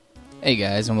Hey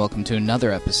guys, and welcome to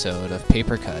another episode of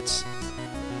Paper Cuts.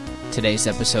 Today's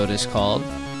episode is called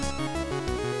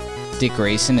Dick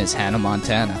Grayson is Hannah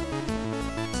Montana.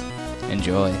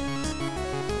 Enjoy.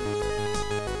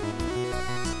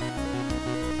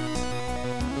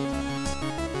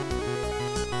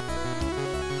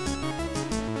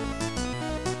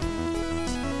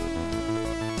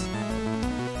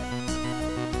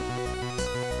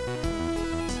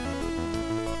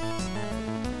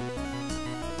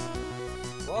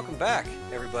 Welcome back,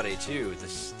 everybody, to the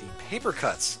Paper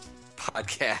Cuts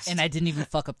podcast. And I didn't even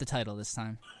fuck up the title this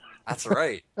time. That's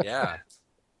right, yeah.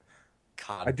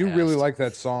 I do really like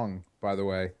that song, by the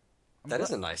way. That is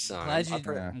a nice song.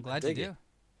 I'm glad you do. It.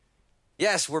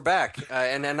 Yes, we're back,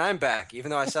 and I'm back.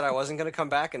 Even though I said I wasn't going to come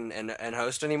back and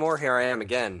host anymore, here I am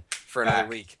again for another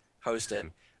week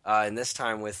hosting. And this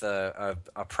time with a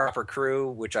proper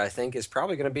crew, which I think is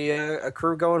probably going to be a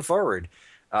crew going forward.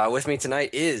 With me tonight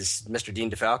is Mr. Dean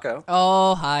DeFalco.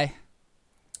 Oh, hi.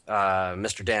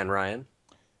 Mr. Dan Ryan.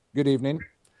 Good evening.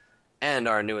 And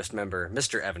our newest member,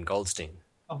 Mr. Evan Goldstein.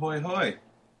 Ahoy, hoy.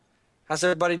 How's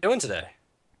everybody doing today?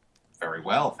 Very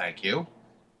well, thank you.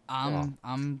 I'm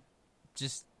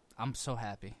so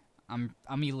happy. I'm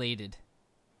elated.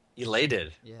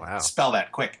 Elated? Yeah. Wow. Spell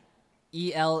that quick.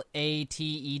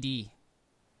 E-L-A-T-E-D.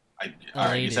 All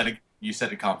right, you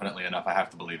said it confidently enough. I have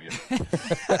to believe you.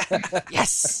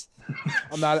 Yes.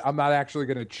 I'm not actually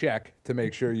going to check to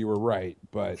make sure you were right,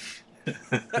 but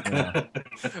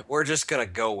We're just gonna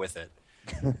go with it.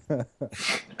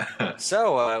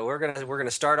 So we're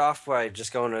gonna start off by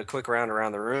just going a quick round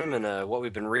around the room and what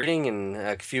we've been reading and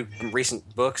a few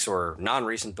recent books or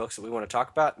non-recent books that we want to talk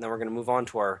about, and then we're gonna move on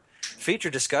to our feature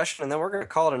discussion, and then we're gonna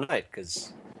call it a night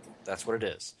because that's what it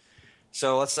is.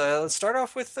 So let's start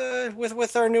off with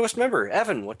our newest member,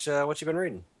 Evan. What you been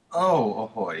reading? Oh,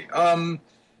 ahoy.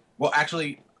 Well,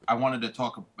 actually, I wanted to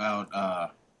talk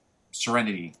about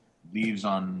Serenity, Leaves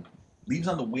on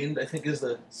the Wind, I think is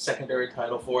the secondary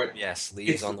title for it. Yes,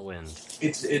 Leaves on the Wind.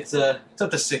 It's up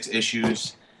to 6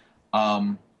 issues,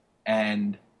 and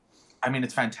I mean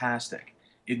it's fantastic.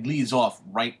 It leads off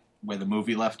right where the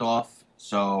movie left off.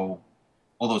 So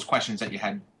all those questions that you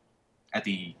had at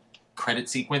the credit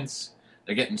sequence,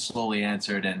 they're getting slowly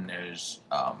answered, and there's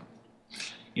a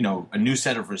new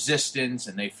set of resistance,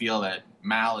 and they feel that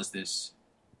Mal is this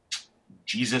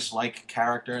Jesus-like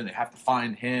character, and they have to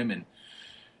find him, and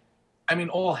I mean,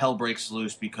 all hell breaks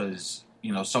loose because,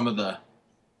 some of the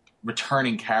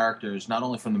returning characters, not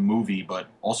only from the movie, but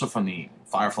also from the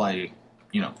Firefly,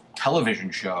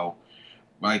 television show.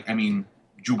 Like, I mean,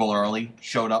 Jubal Early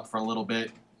showed up for a little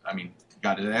bit. I mean,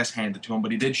 got his ass handed to him,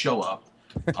 but he did show up.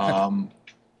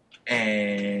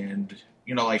 And,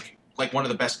 like one of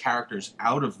the best characters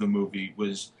out of the movie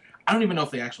was, I don't even know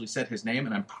if they actually said his name,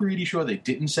 and I'm pretty sure they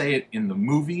didn't say it in the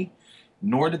movie,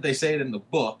 nor did they say it in the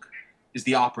book, is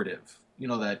the operative.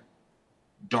 That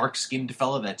dark-skinned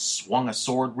fella that swung a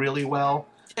sword really well.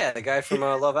 Yeah, the guy from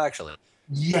Love Actually.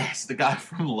 Yes, the guy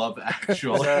from Love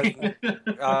Actually.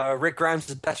 Rick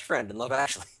Grimes' best friend in Love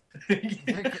Actually.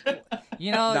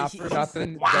 not for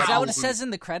nothing. Wow. Is that what it says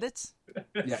in the credits?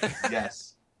 Yeah,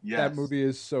 Yes. that movie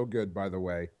is so good, by the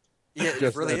way. Yeah,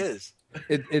 it really is.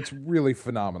 It's really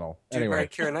phenomenal. Dude, Anyway,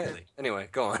 right, Keira Knightley. Anyway,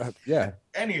 go on. Yeah.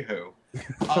 Anywho,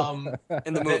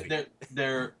 In the movie.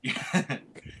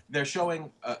 they're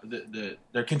showing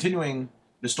they're continuing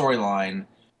the storyline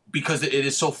because it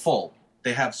is so full.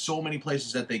 They have so many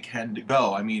places that they can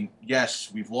go. I mean,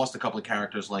 yes, we've lost a couple of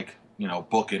characters like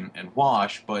Book and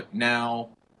Wash, but now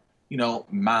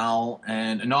Mal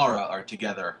and Inara are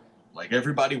together. Like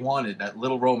everybody wanted, that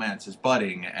little romance is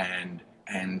budding, and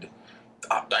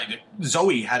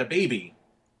Zoe had a baby.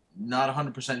 Not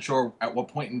 100% sure at what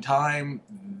point in time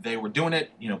they were doing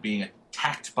it, being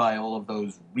attacked by all of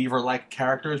those Weaver-like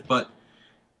characters, but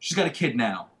she's got a kid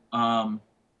now. And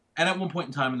at one point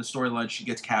in time in the storyline, she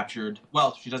gets captured.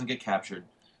 Well, she doesn't get captured.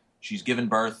 She's given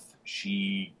birth.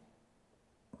 She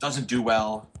doesn't do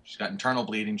well. She's got internal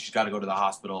bleeding. She's got to go to the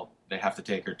hospital. They have to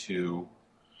take her to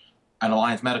an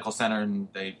Alliance Medical Center, and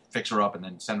they fix her up and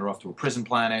then send her off to a prison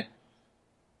planet.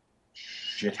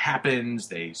 Shit happens.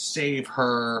 They save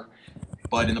her,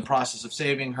 but in the process of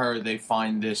saving her, they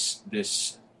find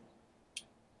this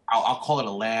I'll call it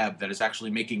a lab that is actually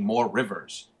making more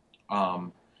rivers.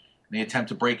 They attempt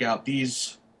to break out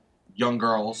these young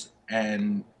girls,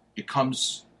 and it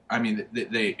comes. I mean,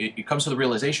 it comes to the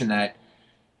realization that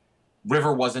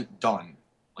River wasn't done.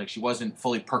 Like, she wasn't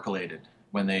fully percolated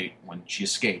when she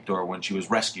escaped or when she was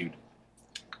rescued,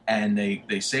 and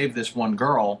they save this one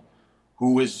girl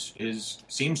who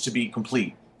seems to be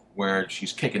complete, where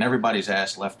she's kicking everybody's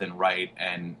ass left and right,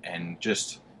 and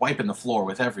just wiping the floor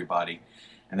with everybody.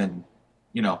 And then,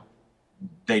 you know,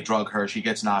 they drug her. She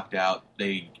gets knocked out.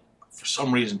 They, for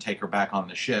some reason, take her back on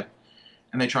the ship,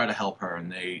 and they try to help her.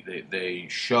 And they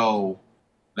show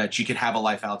that she could have a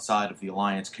life outside of the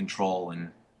Alliance control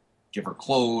and give her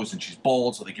clothes, and she's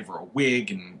bold, so they give her a wig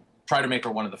and try to make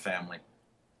her one of the family.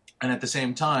 And at the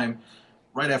same time,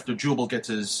 right after Jubal gets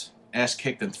his ass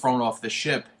kicked and thrown off the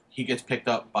ship, he gets picked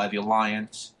up by the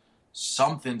Alliance.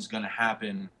 Something's going to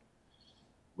happen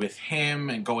with him,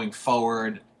 and going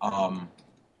forward,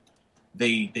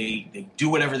 they do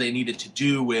whatever they needed to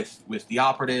do with the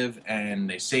operative, and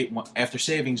they say after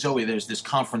saving Zoe, there's this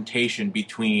confrontation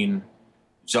between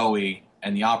Zoe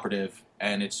and the operative,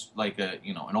 and it's like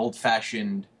an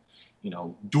old-fashioned,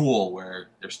 duel where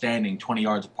they're standing 20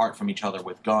 yards apart from each other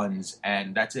with guns,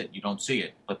 and that's it. You don't see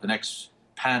it, but the next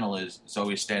panel is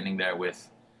Zoe standing there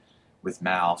with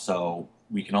Mal, so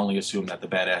we can only assume that the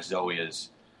badass Zoe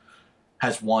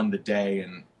has won the day,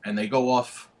 and they go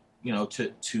off,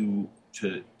 to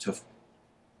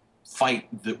fight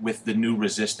with the new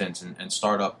resistance and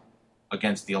start up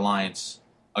against the Alliance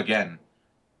again.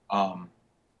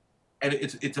 And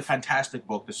it's a fantastic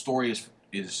book. The story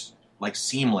is like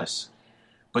seamless,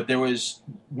 but there was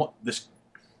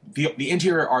the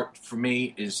interior art for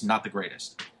me is not the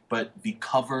greatest, but the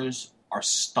covers are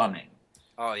stunning.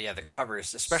 Oh yeah, the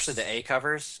covers, especially the A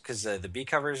covers, because the B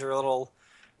covers are a little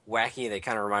wacky. They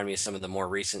kind of remind me of some of the more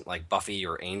recent, like Buffy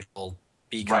or Angel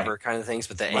B cover kind of things,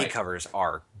 but the A covers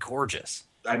are gorgeous.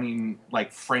 I mean,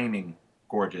 like framing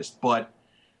gorgeous. But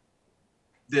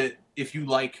if you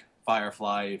like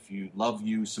Firefly, if you love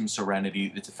some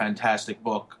Serenity, it's a fantastic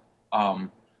book.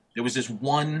 There was this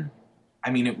one,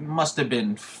 it must have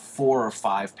been 4 or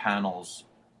 5 panels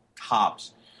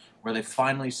tops, where they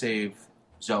finally save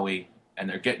Zoe and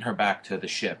they're getting her back to the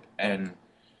ship. And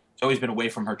Zoe's been away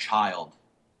from her child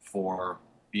for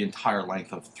the entire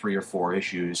length of 3 or 4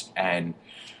 issues, and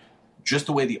just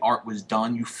the way the art was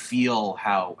done, you feel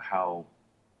how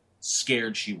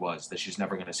scared she was that she's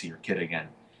never going to see her kid again.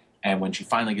 And when she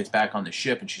finally gets back on the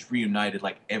ship and she's reunited,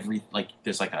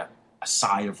 there's like a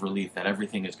sigh of relief that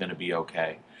everything is going to be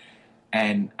okay.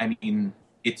 And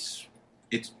it's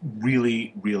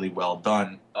really, really well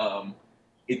done.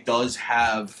 It does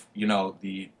have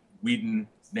the Whedon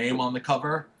name on the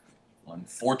cover.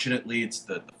 Unfortunately, it's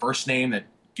the first name that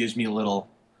gives me a little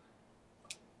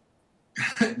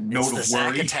note of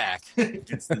worry. Attack.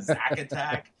 It's the Zack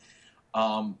Attack.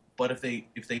 But if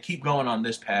they keep going on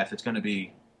this path, it's going to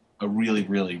be a really,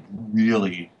 really,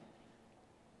 really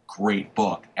great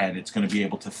book, and it's going to be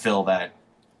able to fill that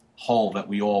hole that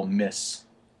we all miss.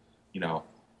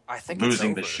 I think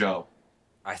losing it's over. the show.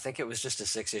 I think it was just a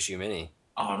 6-issue mini.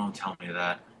 Oh, don't tell me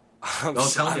that. I'm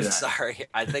sorry.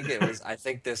 I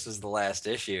think this was the last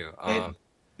issue.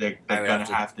 They're going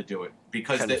to have to do it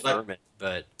because confirm it.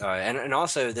 But and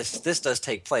also this does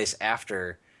take place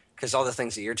after, because all the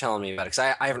things that you're telling me about. Because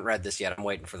I haven't read this yet. I'm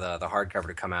waiting for the hardcover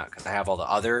to come out because I have all the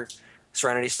other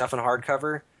Serenity stuff in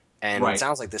hardcover, and it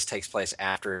sounds like this takes place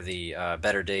after the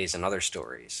Better Days and Other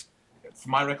Stories.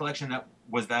 From my recollection,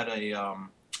 that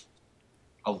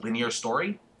a linear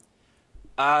story.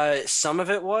 Some of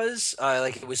it was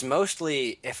it was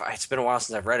mostly. It's been a while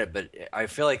since I've read it, but I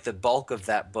feel like the bulk of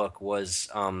that book was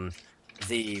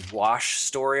the Wash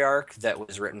story arc that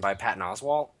was written by Patton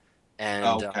Oswalt,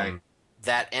 and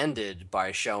that ended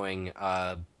by showing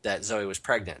that Zoe was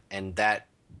pregnant, and that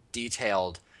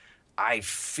detailed. I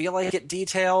feel like it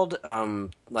detailed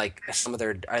like some of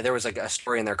their. There was like a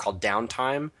story in there called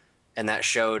Downtime, and that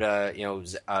showed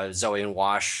Zoe and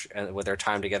Wash with their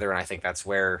time together, and I think that's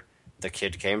where the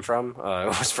kid came from. It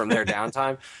was from their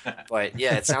downtime. But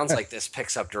yeah, it sounds like this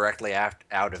picks up directly out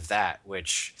of that,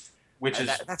 which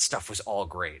is that stuff was all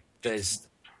great. There's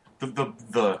the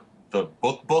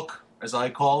book as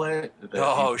I call it.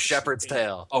 Shepherd's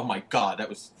Tale. Oh my God, that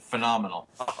was phenomenal.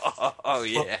 Oh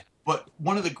yeah. But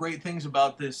one of the great things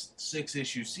about this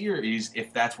 6-issue series,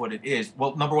 if that's what it is,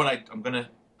 well, number one, I'm going to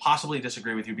possibly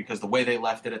disagree with you because the way they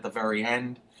left it at the very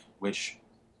end, which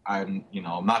I'm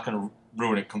not going to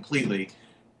ruin it completely,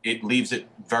 it leaves it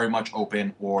very much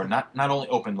open, or not only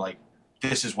open, like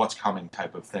this is what's coming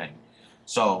type of thing.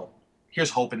 So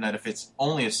here's hoping that if it's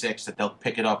only a 6, that they'll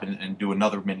pick it up and do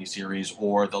another miniseries,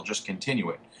 or they'll just continue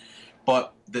it.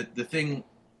 But the thing,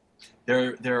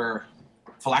 there,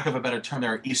 for lack of a better term,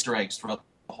 there are Easter eggs throughout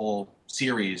the whole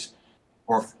series,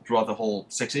 or throughout the whole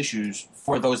 6 issues,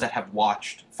 for those that have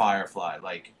watched Firefly.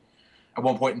 Like at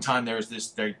one point in time, there's this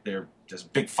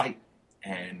big fight,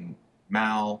 and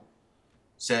Mal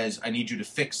says, I need you to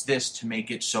fix this to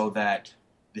make it so that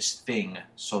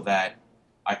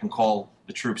I can call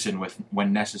the troops in with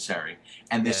when necessary.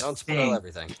 And this don't thing, spoil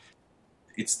everything.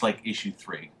 It's like issue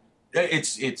 3.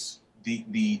 It's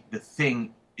the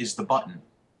thing is the button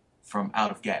from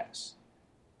Out of Gas.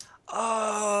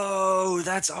 Oh,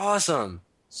 that's awesome.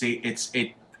 See, it's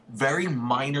very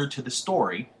minor to the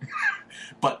story,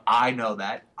 but I know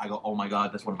that. I go, oh my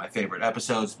God, that's one of my favorite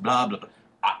episodes, blah, blah, blah.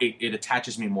 It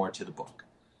attaches me more to the book.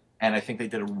 And I think they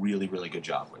did a really, really good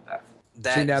job with that.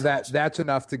 See, now that's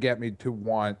enough to get me to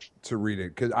want to read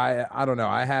it. Because I don't know.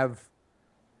 I have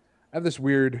this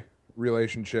weird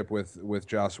relationship with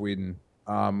Joss Whedon.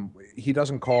 He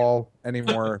doesn't call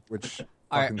anymore, which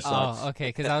fucking sucks. Oh, okay.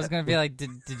 Because I was gonna be like, did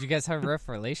you guys have a rough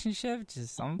relationship?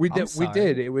 We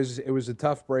did. It was a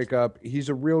tough breakup. He's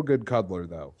a real good cuddler,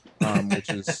 though, which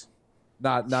is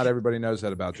not everybody knows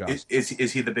that about Joss. Is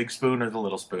he the big spoon or the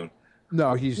little spoon?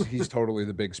 No, he's totally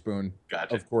the big spoon.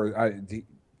 Gotcha. Of course,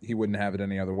 he wouldn't have it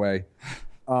any other way.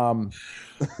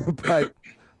 But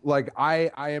like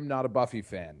I am not a Buffy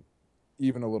fan,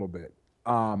 even a little bit.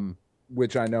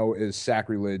 Which I know is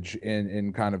sacrilege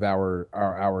in kind of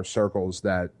our circles,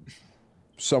 that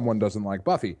someone doesn't like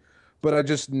Buffy. But I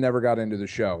just never got into the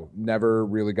show. Never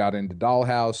really got into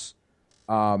Dollhouse.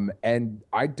 And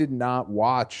I did not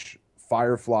watch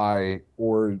Firefly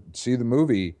or see the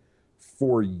movie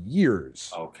for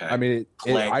years. Okay. I mean,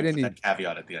 I didn't even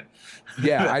caveat at the end.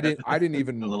 Yeah, I didn't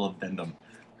even a little addendum.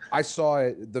 I saw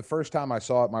it the first time I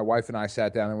saw it. My wife and I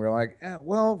sat down and we were like,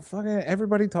 well, fucking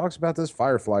everybody talks about this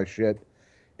Firefly shit.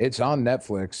 It's on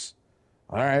Netflix.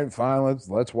 All right, fine,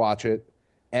 let's watch it.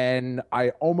 And I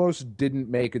almost didn't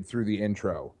make it through the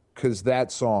intro because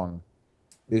that song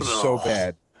is so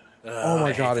bad. Oh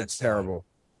my God, it's terrible.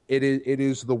 It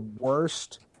is the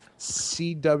worst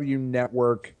CW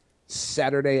network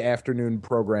Saturday afternoon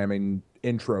programming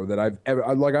intro that I've ever.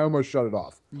 I almost shut it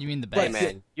off. You mean the Hey, best?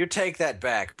 man, you take that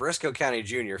back. Briscoe County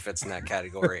Jr. fits in that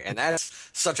category, and that's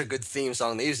such a good theme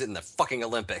song. They used it in the fucking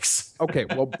Olympics. Okay,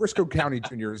 well, Briscoe County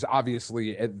Jr. is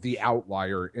obviously the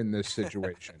outlier in this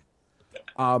situation.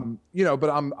 But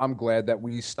I'm glad that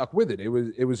we stuck with it. It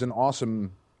was an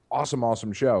awesome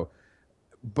show.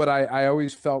 But I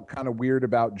always felt kind of weird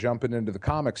about jumping into the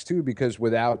comics too, because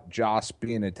without Joss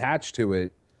being attached to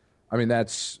it, I mean,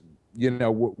 that's,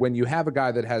 when you have a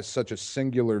guy that has such a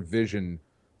singular vision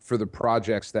for the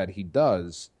projects that he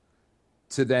does,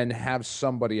 to then have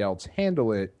somebody else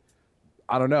handle it,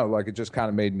 I don't know, like it just kind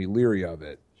of made me leery of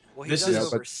it. Well, he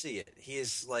does oversee it. He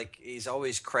is he's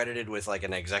always credited with like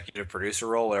an executive producer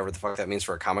role, whatever the fuck that means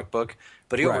for a comic book.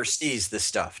 But he oversees this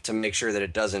stuff to make sure that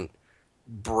it doesn't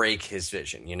break his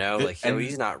vision.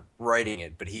 He's not writing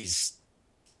it, but he's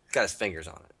got his fingers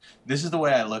on it. This is the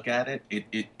way I look at it.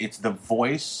 It's the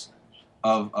voice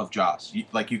of Joss.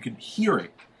 You can hear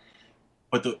it,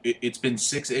 but it's been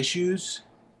 6 issues,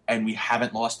 and we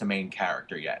haven't lost the main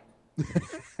character yet.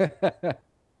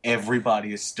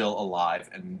 Everybody is still alive,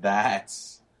 and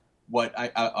that's what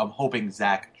I'm hoping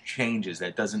Zach changes.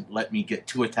 That doesn't let me get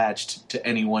too attached to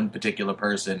any one particular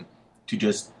person to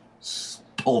just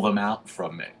pull them out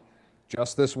from me.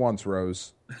 Just this once,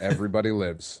 Rose. Everybody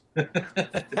lives.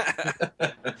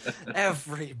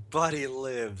 Everybody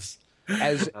lives.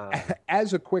 As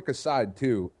a quick aside,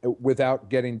 too, without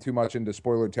getting too much into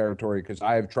spoiler territory, because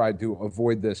I have tried to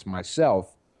avoid this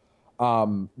myself,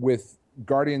 with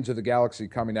Guardians of the Galaxy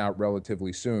coming out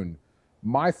relatively soon,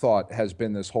 my thought has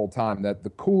been this whole time that the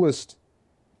coolest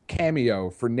cameo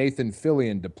for Nathan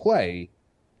Fillion to play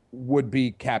would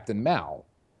be Captain Mal,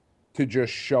 to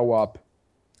just show up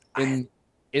in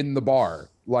the bar.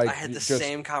 Like, I had the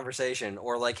same conversation,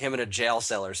 or like him in a jail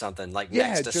cell or something, like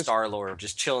next to Star-Lord,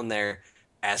 just chilling there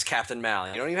as Captain Mal.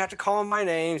 You don't even have to call him by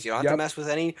names. You don't have to mess with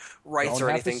any rights or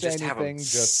anything. Just have him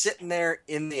sitting there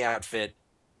in the outfit.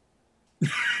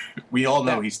 We all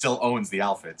know he still owns the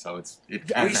outfit, so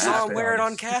we saw him wear it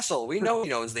on Castle. We know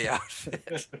he owns the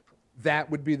outfit. That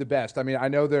would be the best. I mean, I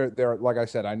know there, like I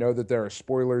said, I know that there are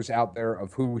spoilers out there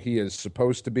of who he is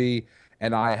supposed to be,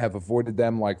 and I have avoided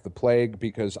them like the plague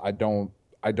because I don't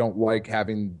like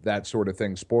having that sort of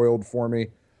thing spoiled for me.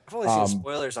 I've only seen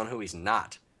spoilers on who he's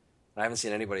not. I haven't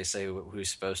seen anybody say who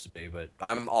he's supposed to be, but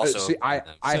I'm also. I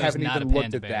haven't even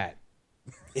looked at that.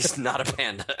 He's not a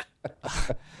panda.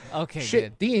 Okay,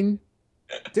 shit, good. Dean,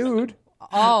 dude.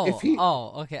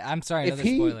 Okay. I'm sorry. Another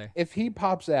spoiler. If he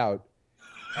pops out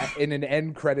in an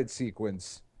end credit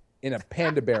sequence in a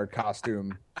panda bear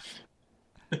costume,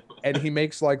 and he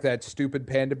makes like that stupid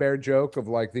panda bear joke of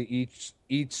like the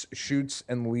eats, shoots,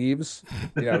 and leaves,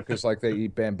 because like they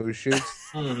eat bamboo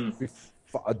shoots.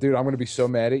 Dude, I'm gonna be so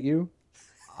mad at you.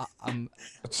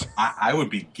 I would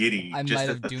be giddy I just might at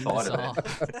have the doomed thought us of all.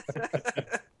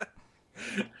 it.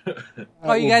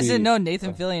 Oh, you guys didn't know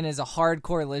Nathan Fillion is a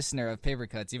hardcore listener of Paper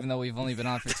Cuts, even though we've only been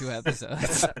on for 2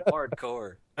 episodes.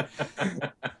 Hardcore.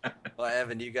 Well,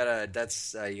 Evan, you got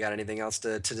anything else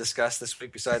to discuss this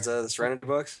week besides the Serenity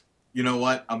books? You know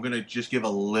what? I'm gonna just give a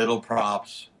little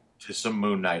props to some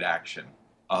Moon Knight action.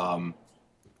 I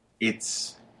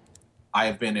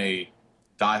have been a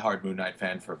diehard Moon Knight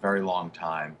fan for a very long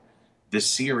time. This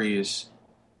series,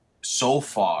 so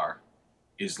far,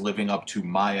 is living up to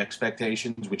my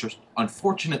expectations, which are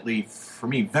unfortunately for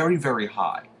me very, very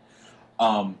high.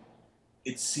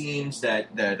 It seems that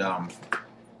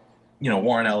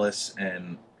Warren Ellis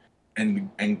and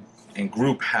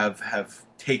group have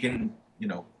taken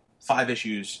 5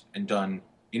 issues and done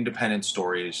independent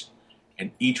stories,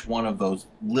 and each one of those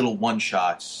little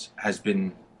one-shots has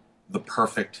been the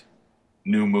perfect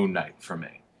new Moon Knight for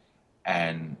me.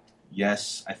 And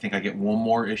yes, I think I get one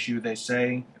more issue, they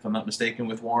say, if I'm not mistaken,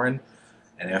 with Warren,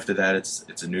 and after that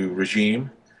it's a new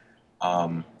regime.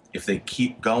 If they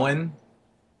keep going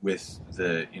with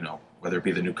the whether it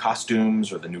be the new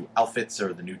costumes or the new outfits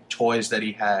or the new toys that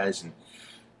he has, and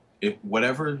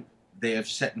whatever they have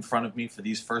set in front of me for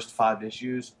these first 5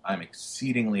 issues, I'm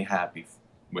exceedingly happy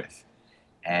with.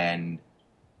 And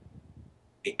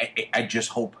I just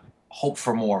hope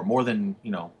for more than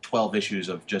 12 issues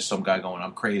of just some guy going,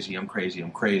 I'm crazy,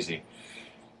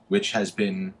 which has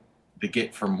been the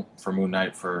get for Moon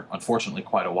Knight for, unfortunately,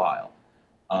 quite a while.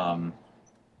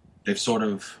 They've sort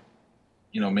of,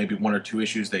 maybe 1 or 2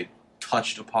 issues they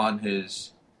touched upon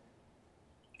his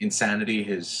insanity,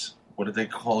 his, what did they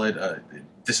call it,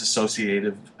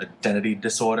 dissociative identity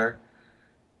disorder,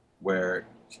 where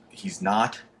he's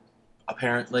not,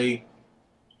 apparently.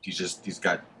 He's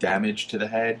got damage to the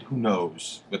head. Who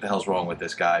knows what the hell's wrong with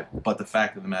this guy? But the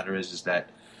fact of the matter is that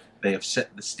they have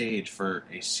set the stage for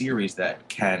a series that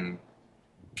can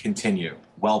continue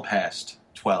well past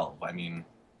 12. I mean,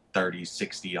 30,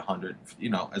 60, 100.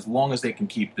 As long as they can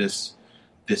keep this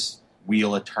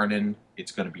wheel a turning,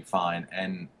 it's going to be fine.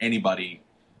 And anybody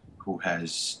who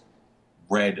has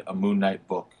read a Moon Knight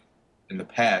book in the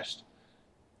past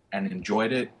and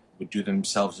enjoyed it would do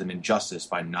themselves an injustice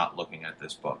by not looking at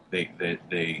this book.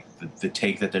 The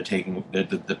take that they're taking,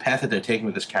 the path that they're taking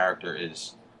with this character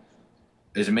is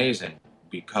amazing,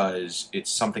 because it's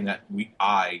something that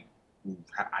I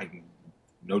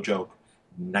no joke,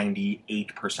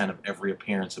 98% of every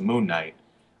appearance of Moon Knight,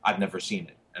 I've never seen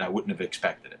it, and I wouldn't have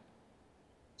expected it.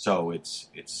 So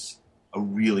it's a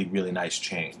really, really nice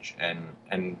change, and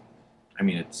I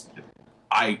mean,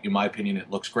 in my opinion,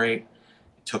 it looks great.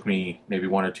 It took me maybe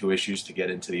 1 or 2 issues to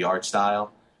get into the art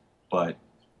style, but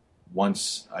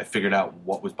once I figured out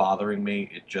what was bothering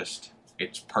me,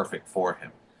 it's perfect for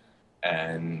him,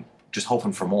 and just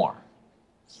hoping for more.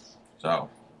 So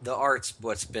the art's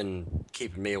what's been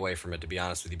keeping me away from it, to be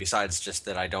honest with you. Besides just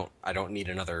that I don't need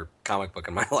another comic book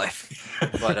in my life.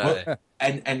 But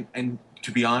and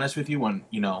to be honest with you, when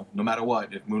no matter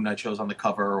what, if Moon Knight shows on the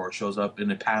cover or shows up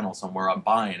in a panel somewhere, I'm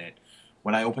buying it.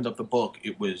 When I opened up the book,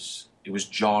 it was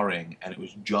jarring, and it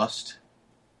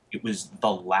was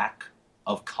the lack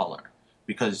of color,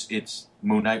 because it's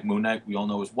Moon Knight. Moon Knight, we all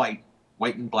know, is white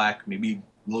and black, maybe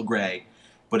a little gray,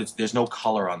 but there's no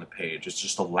color on the page. It's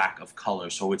just a lack of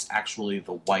color, so it's actually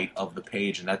the white of the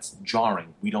page, and that's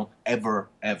jarring. We don't ever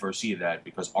see that,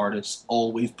 because artists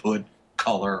always put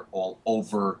color all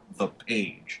over the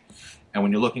page. And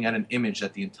when you're looking at an image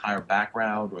that the entire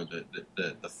background or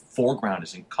the foreground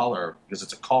is in color because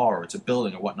it's a car or it's a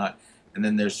building or whatnot, and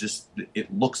then there's just,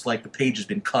 it looks like the page has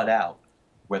been cut out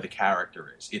where the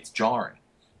character is. It's jarring.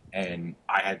 And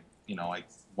I had,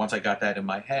 once I got that in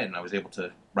my head and I was able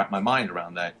to wrap my mind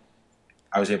around that,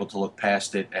 I was able to look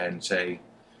past it and say,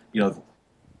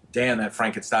 damn, that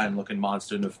Frankenstein-looking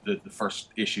monster in the first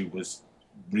issue was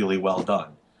really well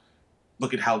done.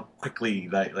 Look at how quickly,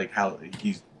 how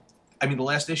he's... I mean, the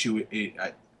last issue,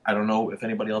 I don't know if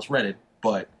anybody else read it,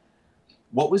 but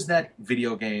what was that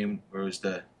video game where it was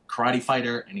the karate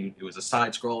fighter, and it was a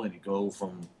side scroll, and you go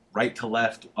from right to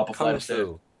left, up a flight of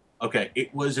stairs? Okay,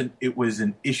 it was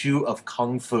an issue of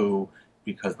Kung Fu,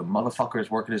 because the motherfucker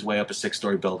is working his way up a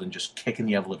 6-story building, just kicking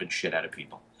the ever-living shit out of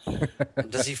people.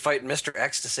 Does he fight Mr.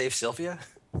 X to save Sylvia?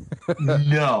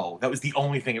 No, that was the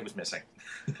only thing it was missing.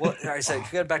 Well, all right, so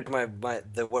if you go back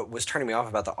to what was turning me off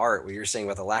about the art, what you were saying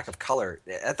about the lack of color,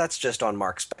 that's just on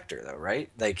Mark Spector, though, right?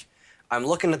 Like, I'm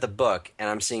looking at the book, and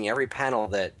I'm seeing every panel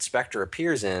that Spector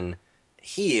appears in,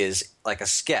 he is like a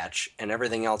sketch, and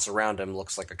everything else around him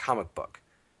looks like a comic book.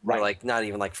 Right. Or like, not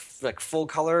even like full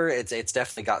color. It's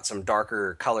definitely got some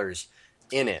darker colors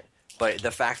in it. But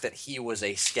the fact that he was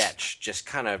a sketch just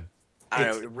kind of, I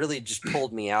don't know, it really just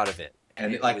pulled me out of it.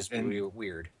 And it was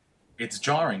weird. It's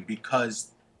jarring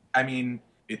because, I mean,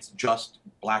 it's just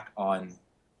black on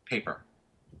paper.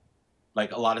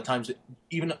 Like a lot of times,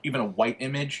 even a white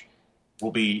image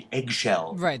will be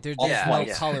eggshell. Right, there's no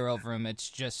color over them. It's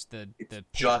just the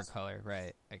paper color.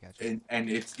 Right, I got you. And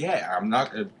it's I'm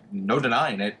not no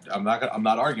denying it. I'm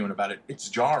not arguing about it. It's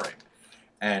jarring,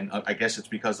 and I guess it's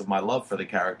because of my love for the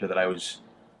character that I was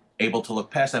able to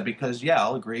look past that. Because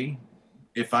I'll agree.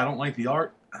 If I don't like the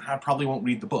art, I probably won't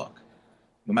read the book,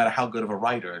 no matter how good of a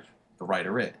writer the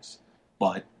writer is.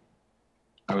 But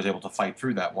I was able to fight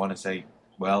through that one and say,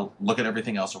 well, look at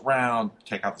everything else around,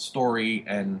 check out the story,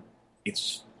 and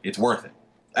it's worth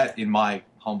it, in my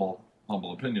humble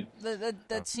opinion.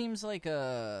 That seems like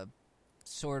a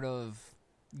sort of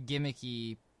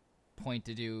gimmicky point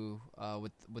to do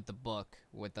with the book,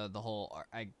 with the whole.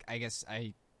 I guess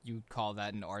you'd call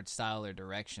that an art style or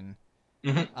direction.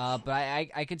 Mm-hmm. But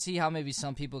I could see how maybe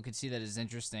some people could see that as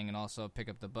interesting and also pick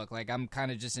up the book. Like, I'm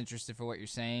kind of just interested for what you're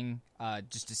saying,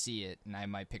 just to see it, and I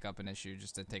might pick up an issue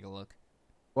just to take a look.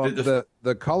 Well,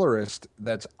 the colorist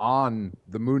that's on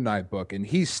the Moon Knight book, and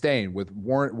he's staying with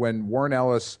Warren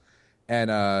Ellis,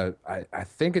 and I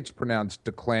think it's pronounced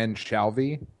Declan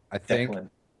Shalvey. I think.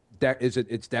 Declan.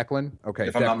 It's Declan? Okay.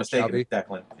 If I'm not mistaken, it's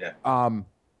Declan. Yeah.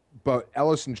 But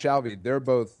Ellis and Shalvey,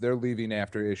 they're leaving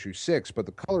after issue 6, but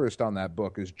the colorist on that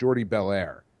book is Jordi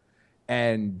Belair.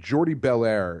 And Jordi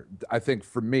Belair, I think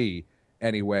for me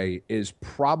anyway, is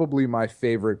probably my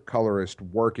favorite colorist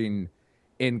working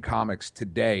in comics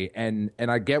today. And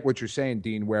I get what you're saying,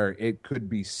 Dean, where it could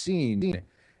be seen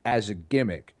as a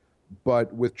gimmick.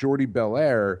 But with Jordi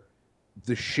Belair,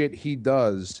 the shit he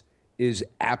does is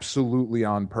absolutely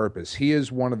on purpose. He is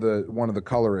one of the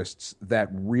colorists that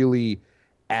really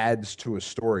adds to a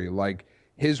story. Like,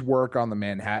 his work on the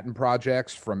Manhattan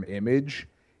Projects from Image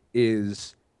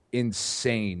is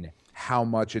insane how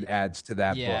much it adds to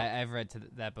that book. Yeah, I've read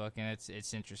that book, and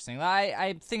it's interesting.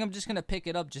 I think I'm just going to pick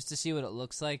it up just to see what it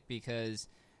looks like, because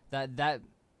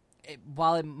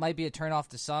while it might be a turnoff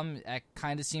to some, it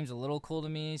kind of seems a little cool to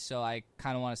me, so I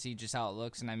kind of want to see just how it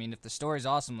looks. And I mean, if the story's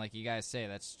awesome, like you guys say,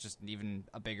 that's just even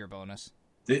a bigger bonus.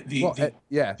 The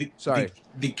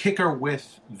kicker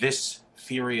with this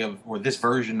theory or this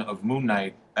version of Moon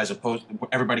Knight, as opposed to,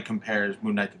 everybody compares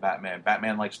Moon Knight to Batman.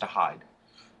 Batman likes to hide.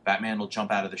 Batman will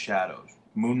jump out of the shadows.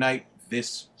 Moon Knight,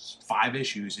 this 5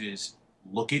 issues is,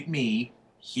 look at me,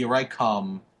 here I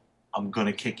come, I'm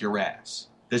gonna kick your ass.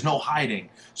 There's no hiding.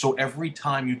 So every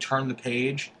time you turn the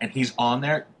page and he's on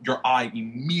there, your eye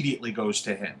immediately goes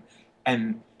to him.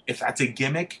 And if that's a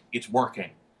gimmick, it's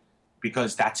working,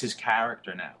 because that's his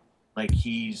character now. Like,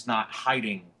 he's not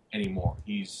hiding anymore.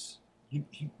 He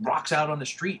rocks out on the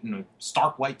street in a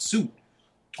stark white suit,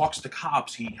 talks to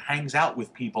cops, he hangs out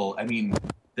with people. I mean,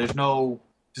 there's no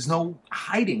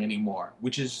hiding anymore,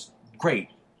 which is great,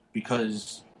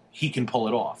 because he can pull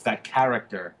it off. That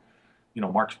character,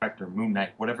 Mark Spector, Moon Knight,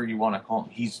 whatever you want to call him,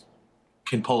 he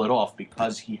can pull it off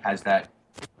because he has that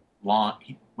line.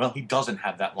 He doesn't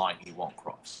have that line he won't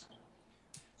cross.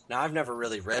 Now, I've never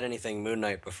really read anything Moon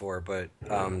Knight before, but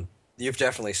you've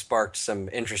definitely sparked some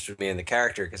interest with me in the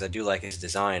character, because I do like his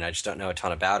design. I just don't know a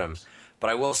ton about him. But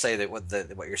I will say that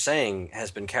what you're saying has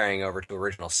been carrying over to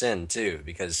Original Sin, too,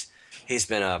 because he's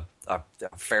been a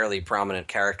fairly prominent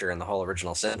character in the whole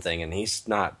Original Sin thing, and he's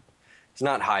not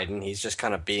hiding. He's just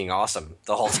kind of being awesome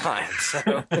the whole time.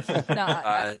 So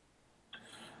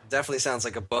definitely sounds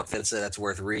like a book that's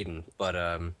worth reading.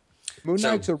 But Moon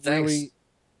Knight's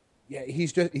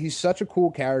he's such a cool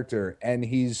character, and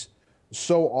he's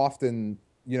so often,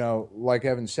 like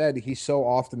Evan said, he's so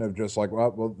often of just like,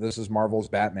 well, this is Marvel's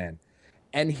Batman.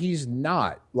 And he's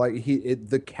not. Like,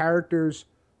 the characters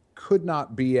could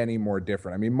not be any more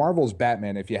different. I mean, Marvel's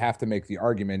Batman, if you have to make the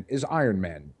argument, is Iron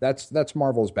Man. That's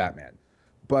Marvel's Batman.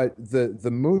 But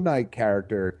the Moon Knight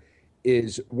character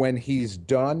is, when he's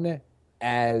done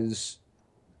as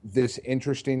this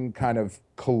interesting kind of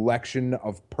collection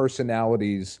of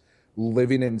personalities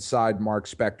living inside Mark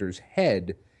Spector's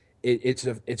head, it's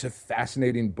a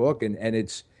fascinating book, and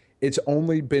it's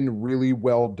only been really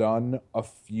well done a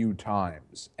few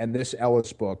times. And this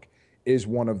Ellis book is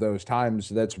one of those times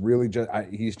that's really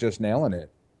he's just nailing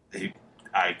it.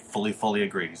 I fully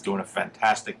agree. He's doing a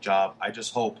fantastic job. I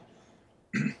just hope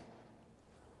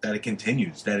that it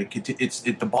continues,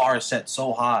 the bar is set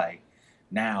so high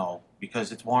now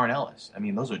because it's Warren Ellis. I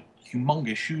mean, those are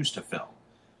humongous shoes to fill.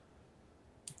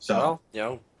 So,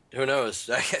 well, who knows?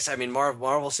 I guess, I mean,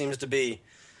 Marvel seems to be,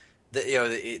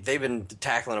 they've been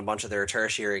tackling a bunch of their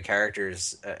tertiary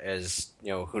characters as,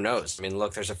 who knows? I mean,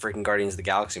 look, there's a freaking Guardians of the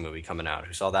Galaxy movie coming out.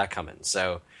 Who saw that coming?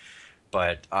 So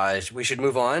But we should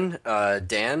move on.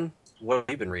 Dan, what have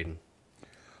you been reading?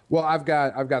 Well, I've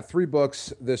got 3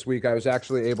 books this week. I was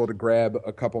actually able to grab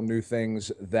a couple new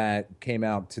things that came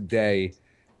out today.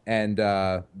 And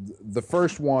the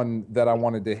first one that I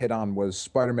wanted to hit on was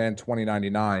Spider-Man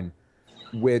 2099,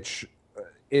 which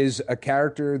is a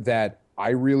character that I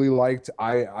really liked.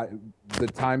 The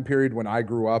time period when I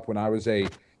grew up, when I was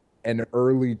an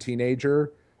early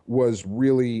teenager, was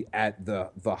really at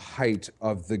the height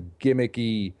of the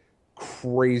gimmicky,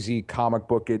 crazy comic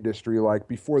book industry, like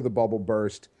before the bubble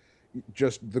burst.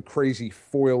 Just the crazy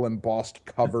foil embossed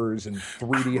covers and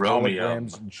 3D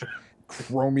holograms and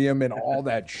chromium and all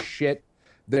that shit.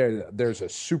 There's a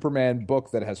Superman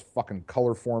book that has fucking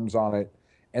color forms on it,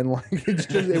 and like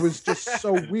it was just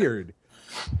so weird.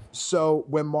 So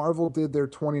when Marvel did their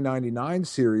 2099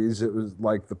 series, it was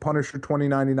like the Punisher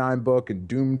 2099 book and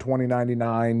Doom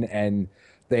 2099, and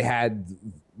they had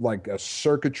like a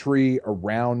circuitry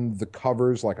around the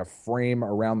covers, like a frame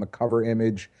around the cover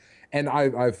image. And I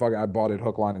bought it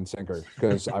hook, line, and sinker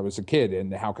because I was a kid,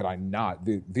 and how could I not?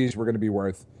 These were going to be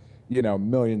worth,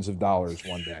 millions of dollars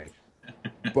one day.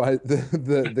 But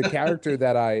the character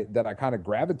that I kind of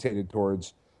gravitated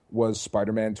towards was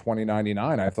Spider-Man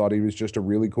 2099. I thought he was just a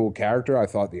really cool character. I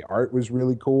thought the art was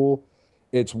really cool.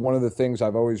 It's one of the things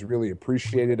I've always really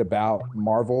appreciated about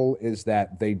Marvel is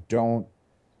that they don't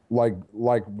like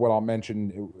what I'll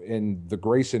mention in the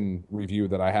Grayson review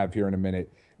that I have here in a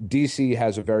minute. DC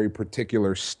has a very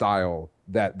particular style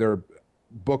that their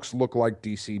books look like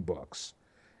DC books,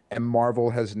 and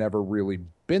Marvel has never really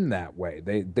been that way.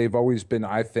 They've always been,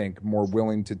 I think, more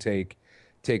willing to take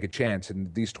a chance.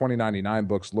 And these 2099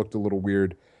 books looked a little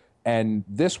weird, and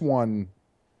this one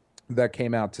that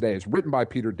came out today is written by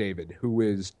Peter David, who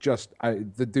is just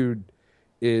the dude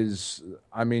is,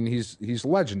 I mean, he's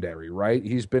legendary, right?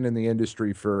 He's been in the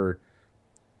industry for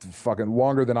fucking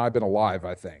longer than I've been alive,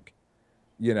 I think.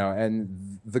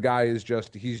 And the guy is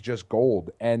he's just gold.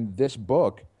 And this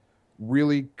book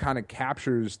really kind of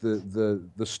captures the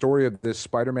story of this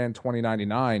Spider-Man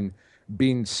 2099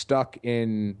 being stuck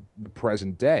in the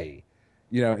present day.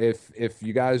 If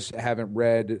you guys haven't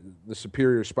read the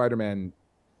Superior Spider-Man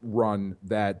run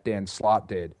that Dan Slott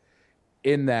did,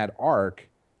 in that arc,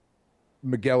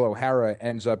 Miguel O'Hara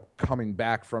ends up coming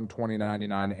back from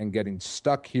 2099 and getting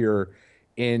stuck here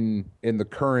in the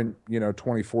current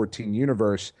 2014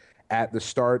 universe at the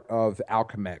start of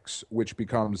Alchemax, which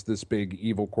becomes this big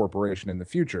evil corporation in the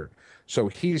future. So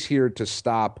he's here to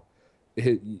stop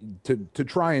to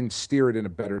try and steer it in a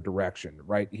better direction,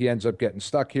 right? He ends up getting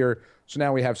stuck here. So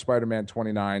now we have Spider-Man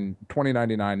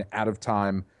 2099 out of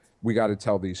time. We got to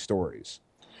tell these stories.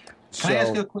 Can I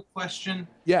ask you a quick question?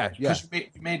 Yeah. Because you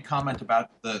made comment about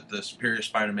the Superior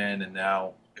Spider-Man, and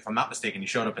now, if I'm not mistaken, he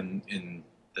showed up in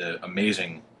the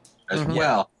Amazing as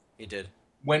well. He did.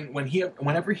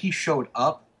 Whenever he showed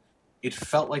up, it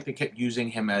felt like they kept using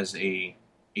him as a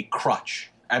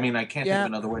crutch. I mean, I can't think of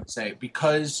another way to say it,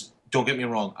 because don't get me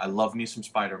wrong, I love me some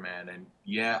Spider-Man, and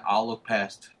I'll look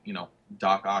past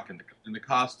Doc Ock in the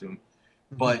costume,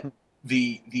 but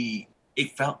it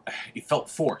felt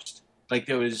forced. Like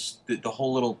there was the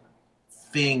whole little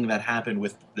thing that happened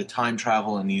with the time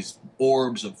travel and these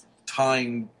orbs of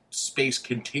time space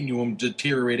continuum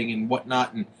deteriorating and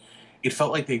whatnot, and it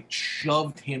felt like they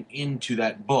shoved him into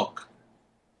that book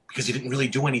because he didn't really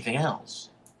do anything else.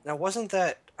 Now, wasn't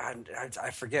that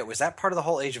I forget? Was that part of the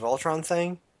whole Age of Ultron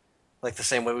thing? Like the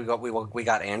same way we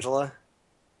got Angela?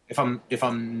 If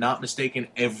I'm not mistaken,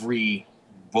 every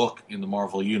book in the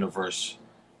Marvel universe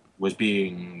was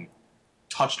being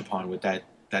touched upon with that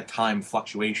time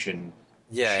fluctuation.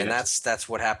 Yeah, shit. And that's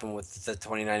what happened with the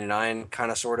 2099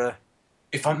 kind of sorta.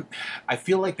 I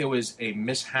feel like there was a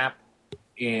mishap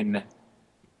in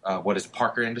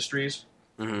Parker Industries.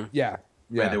 Mm-hmm. Yeah.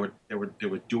 Where they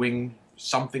were doing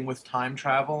something with time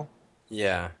travel.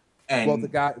 Yeah. And well, the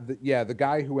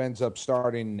guy who ends up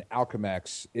starting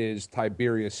Alchemax is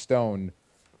Tiberius Stone,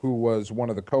 who was one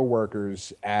of the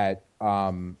co-workers at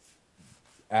what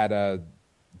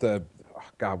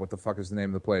the fuck is the name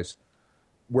of the place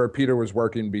where Peter was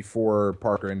working before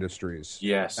Parker Industries?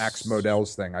 Yes. Max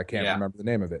Modell's thing. I can't remember the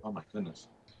name of it. Oh my goodness.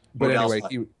 But Modell's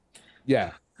anyway,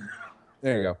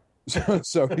 there you go.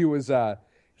 So he was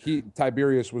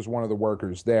Tiberius was one of the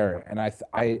workers there, and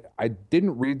I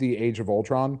didn't read the Age of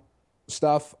Ultron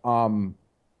stuff.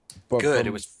 But good.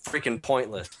 It was freaking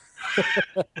pointless.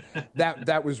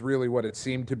 that was really what it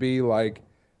seemed to be like.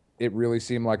 It really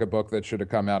seemed like a book that should have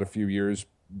come out a few years,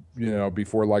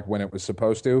 before like when it was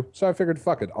supposed to. So I figured,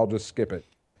 fuck it, I'll just skip it.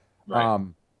 Right.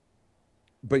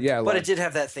 but yeah, But it did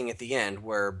have that thing at the end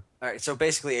where, all right, so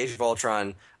basically Age of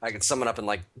Ultron, I could sum it up in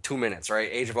like 2 minutes, right?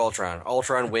 Age of Ultron.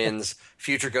 Ultron wins,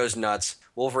 Future goes nuts,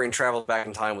 Wolverine travels back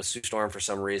in time with Sue Storm for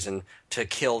some reason to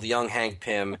kill the young Hank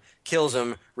Pym, kills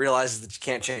him, realizes that you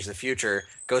can't change the future,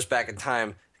 goes back in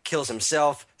time, kills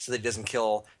himself so that he doesn't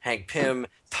kill Hank Pym.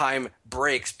 Time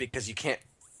breaks because you can't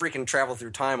freaking travel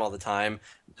through time all the time.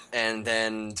 And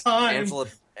then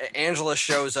Angela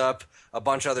shows up, a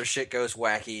bunch of other shit goes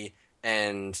wacky,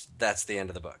 and that's the end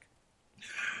of the book.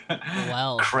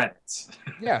 Well, Credits.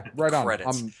 Yeah, right on.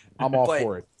 Credits. I'm all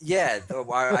for it. Yeah,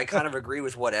 I kind of agree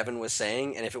with what Evan was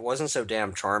saying, and if it wasn't so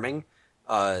damn charming,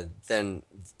 then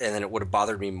it would have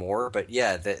bothered me more. But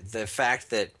yeah, the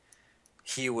fact that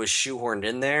he was shoehorned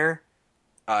in there,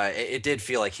 it did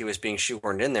feel like he was being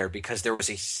shoehorned in there because there was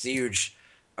a huge.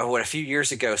 A few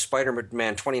years ago,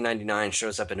 Spider-Man 2099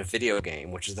 shows up in a video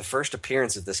game, which is the first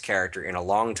appearance of this character in a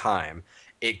long time.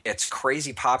 It gets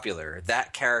crazy popular.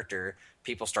 That character,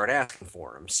 people start asking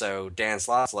for him. So Dan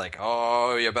Slott's like,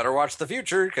 oh, you better watch the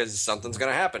future because something's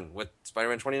going to happen with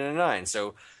Spider-Man 2099.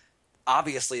 So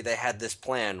obviously they had this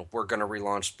plan. We're going to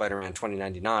relaunch Spider-Man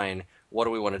 2099. What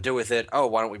do we want to do with it? Oh,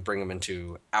 why don't we bring him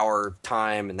into our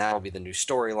time, and that'll be the new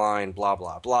storyline, blah,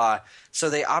 blah, blah. So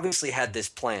they obviously had this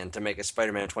plan to make a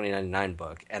Spider-Man 2099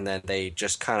 book, and then they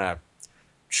just kind of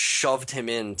shoved him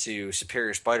into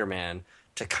Superior Spider-Man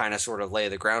to kind of sort of lay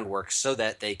the groundwork so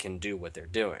that they can do what they're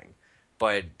doing.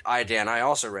 But Dan, I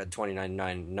also read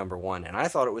 2099 #1, and I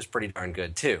thought it was pretty darn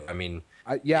good, too. I mean...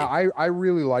 I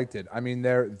really liked it. I mean,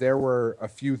 there were a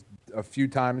few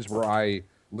times where I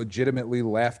legitimately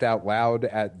laughed out loud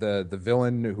at the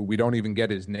villain who we don't even get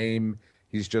his name.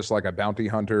 He's just like a bounty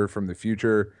hunter from the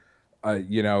future.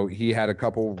 He had a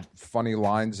couple funny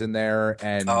lines in there,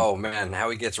 and oh man, how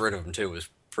he gets rid of him too was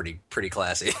pretty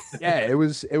classy. Yeah, it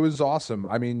was awesome.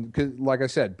 I mean, 'cause, like I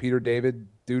said, Peter David,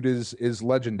 dude is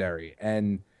legendary,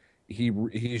 and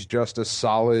he's just a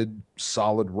solid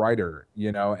writer,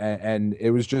 and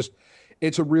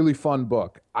it's a really fun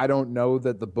book. I don't know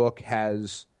that the book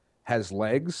has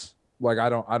legs. Like I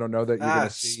don't know that you're gonna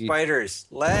see spiders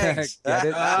legs. Get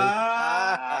it?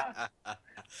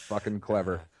 Fucking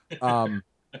clever. I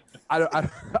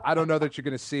don't know that you're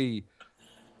gonna see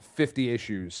 50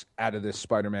 issues out of this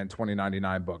Spider-Man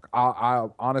 2099 book.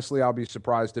 I'll honestly, I'll be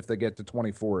surprised if they get to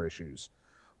 24 issues.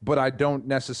 But I don't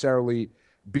necessarily,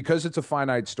 because it's a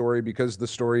finite story, because the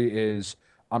story is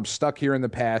I'm stuck here in the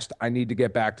past, I need to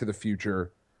get back to the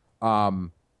future.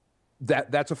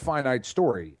 That's a finite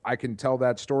story. I can tell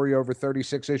that story over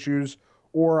 36 issues,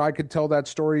 or I could tell that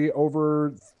story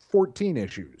over 14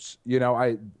 issues.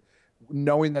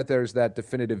 Knowing that there's that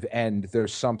definitive end,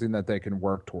 there's something that they can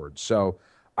work towards. So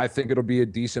I think it'll be a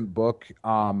decent book.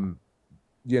 I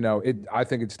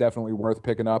think it's definitely worth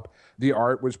picking up. The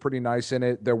art was pretty nice in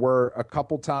it. There were a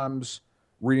couple times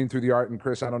reading through the art, and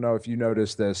Chris, I don't know if you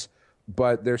noticed this,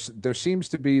 but there seems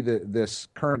to be this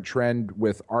current trend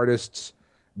with artists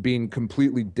being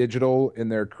completely digital in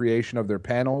their creation of their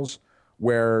panels,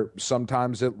 where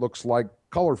sometimes it looks like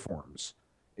color forms.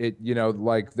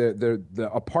 Like the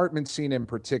apartment scene in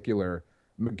particular,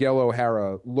 Miguel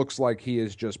O'Hara looks like he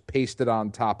is just pasted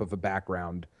on top of a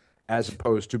background as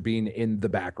opposed to being in the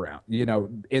background,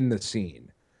 in the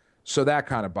scene. So that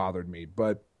kind of bothered me,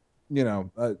 but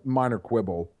a minor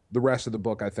quibble. The rest of the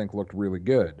book I think looked really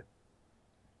good.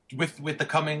 With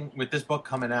this book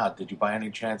coming out, did you by any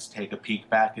chance take a peek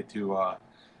back into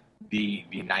the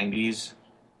 90s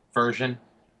version?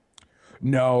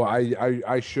 No,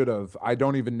 I should have. I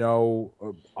don't even know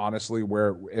honestly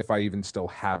if I even still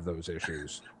have those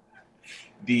issues.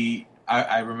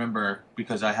 I remember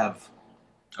because I have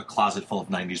a closet full of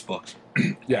 90s books.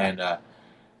 Yeah. And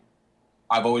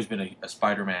I've always been a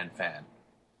Spider-Man fan.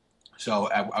 So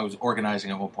I was organizing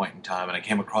at one point in time, and I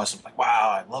came across it, like, wow,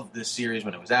 I loved this series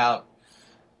when it was out.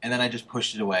 And then I just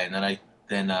pushed it away. And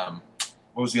then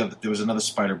what was the other? There was another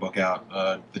Spider book out,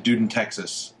 The Dude in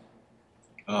Texas.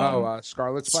 Scarlet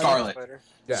Spider? Scarlet.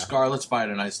 Yeah. Scarlet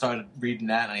Spider. And I started reading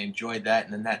that, and I enjoyed that.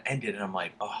 And then that ended, and I'm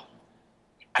like, oh.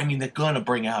 I mean, they're going to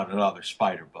bring out another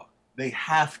Spider book. They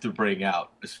have to bring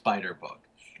out a Spider book.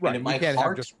 Right, and in my you can't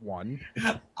heart, have just one.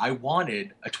 I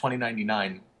wanted a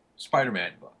 2099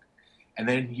 Spider-Man book. And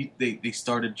then they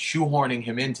started shoehorning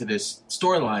him into this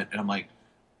storyline, and I'm like,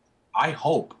 I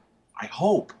hope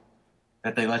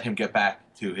that they let him get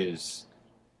back to his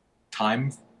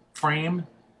time frame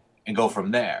and go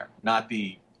from there. Not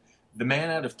the man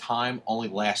out of time only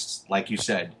lasts, like you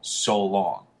said, so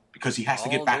long because he has to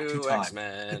get back to time.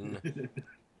 X-Men.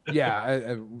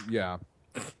 Yeah, yeah.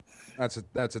 That's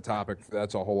a topic.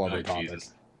 That's a whole other topic.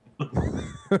 Jesus.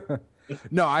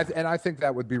 No, I think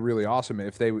that would be really awesome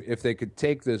if they could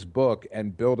take this book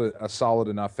and build a solid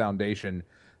enough foundation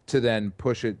to then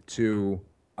push it to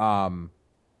the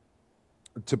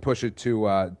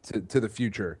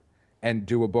future and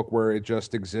do a book where it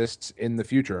just exists in the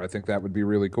future. I think that would be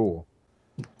really cool.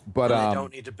 But they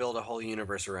don't need to build a whole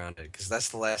universe around it, because that's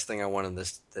the last thing I want in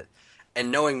this.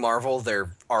 And knowing Marvel,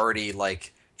 they're already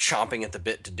like chomping at the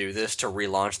bit to do this, to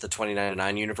relaunch the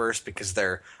 2099 universe, because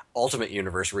their Ultimate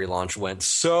Universe relaunch went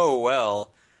so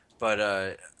well.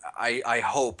 But I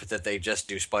hope that they just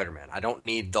do Spider-Man. I don't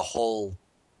need the whole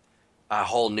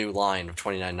new line of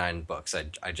 2099 books.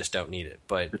 I just don't need it.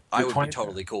 But I would be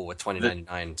totally cool with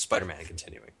 2099 Spider-Man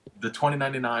continuing. The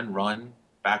 2099 run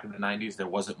back in the 90s, there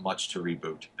wasn't much to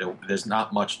reboot. There's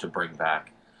not much to bring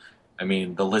back. I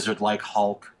mean, the lizard-like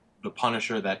Hulk, the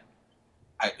Punisher that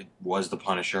was the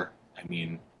Punisher. I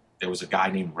mean, there was a guy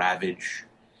named Ravage.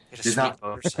 There's not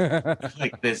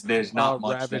like there's not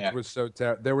much Ravage there. Was so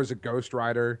there was a Ghost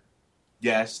Rider.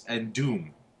 Yes, and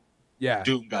Doom. Yeah,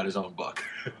 Doom got his own book.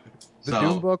 The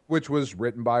Doom book, which was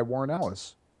written by Warren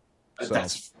Ellis. So.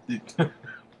 That's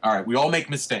all right. We all make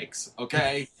mistakes,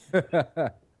 okay?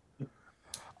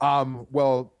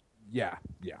 Well, yeah.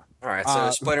 All right, so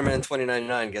Spider-Man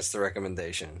 2099 gets the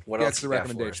recommendation. What else the you got for us,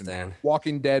 recommendation? Dan?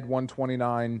 Walking Dead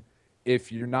 129.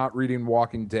 If you're not reading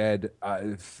Walking Dead,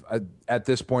 at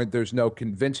this point, there's no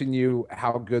convincing you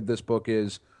how good this book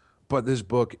is. But this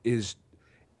book is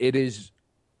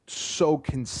so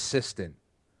consistent.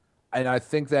 And I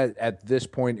think that at this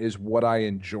point is what I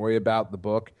enjoy about the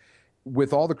book.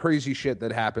 With all the crazy shit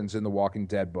that happens in the Walking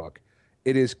Dead book,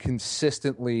 it is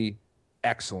consistently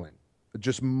excellent.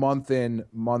 Just month in,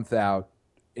 month out,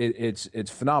 it's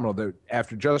phenomenal.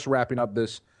 After just wrapping up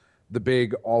the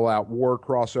big all-out war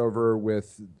crossover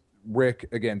with Rick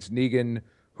against Negan,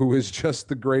 who is just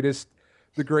the greatest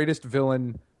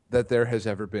villain that there has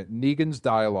ever been. Negan's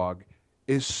dialogue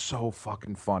is so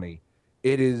fucking funny.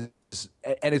 It is,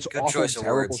 and it's also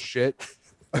terrible shit.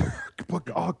 But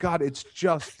oh god, it's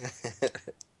just,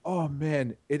 oh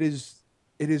man, it is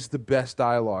the best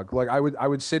dialogue. Like I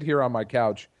would sit here on my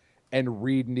couch and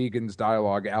read Negan's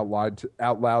dialogue out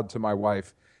loud to my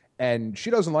wife, and she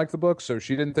doesn't like the book, so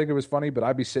she didn't think it was funny. But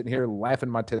I'd be sitting here laughing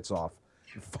my tits off.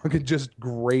 Fucking just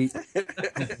great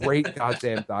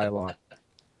goddamn dialogue.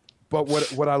 But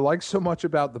what I like so much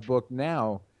about the book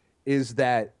now is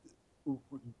that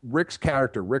Rick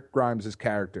Grimes'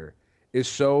 character, is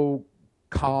so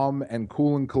calm and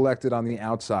cool and collected on the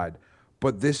outside,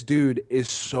 but this dude is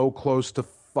so close to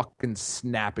fucking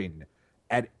snapping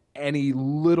at any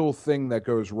little thing that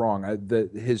goes wrong.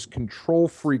 His control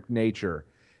freak nature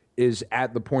is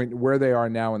at the point where they are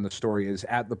now in the story, is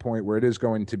at the point where it is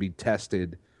going to be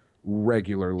tested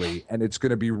regularly, and it's going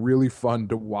to be really fun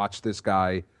to watch this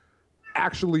guy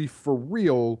actually for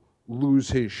real lose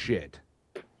his shit,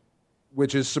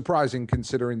 which is surprising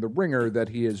considering the ringer that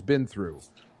he has been through.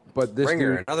 But this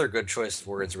ringer, another good choice of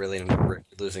words, really,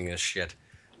 losing his shit.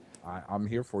 I'm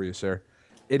here for you, sir.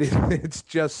 It's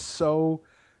just so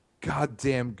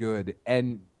goddamn good,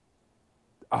 and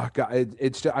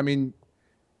it's just, I mean,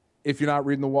 if you're not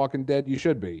reading The Walking Dead, you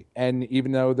should be. And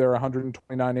even though there are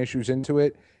 129 issues into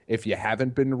it, if you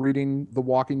haven't been reading The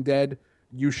Walking Dead,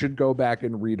 you should go back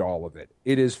and read all of it.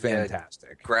 It is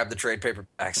fantastic. Yeah, grab the trade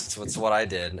paperbacks. That's what I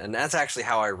did, and that's actually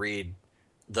how I read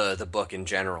the book in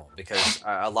general. Because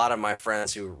a lot of my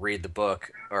friends who read the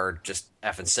book are just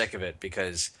effing sick of it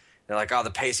because they're like, "Oh,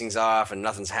 the pacing's off and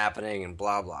nothing's happening and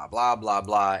blah blah blah blah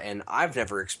blah." And I've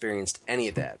never experienced any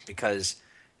of that because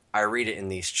I read it in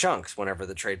these chunks whenever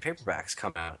the trade paperbacks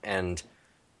come out, and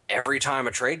every time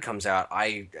a trade comes out,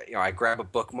 I grab a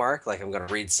bookmark, like I'm going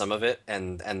to read some of it,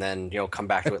 and then come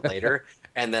back to it later,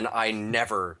 and then I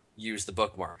never use the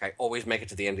bookmark. I always make it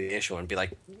to the end of the issue and be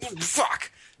like,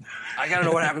 "Fuck, I got to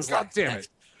know what happens." God damn it!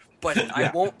 But I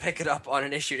won't pick it up on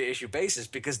an issue to issue basis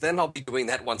because then I'll be doing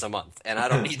that once a month, and I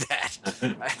don't need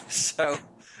that. So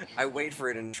I wait for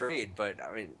it in trade, but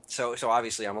I mean, so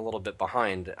obviously I'm a little bit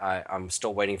behind. I'm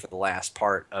still waiting for the last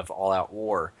part of All Out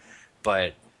War,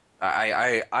 but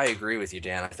I agree with you,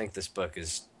 Dan. I think this book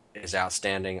is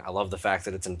outstanding. I love the fact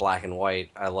that it's in black and white.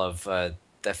 I love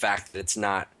the fact that it's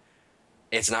not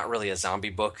really a zombie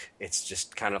book. It's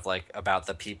just kind of like about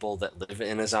the people that live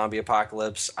in a zombie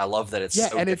apocalypse. I love that it's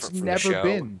so and different it's from never the show.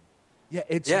 been.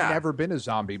 It's never been a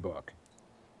zombie book.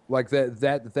 Like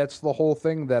that's the whole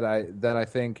thing that I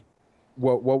think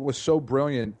what was so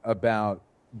brilliant about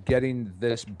getting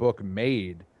this book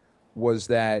made was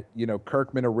that,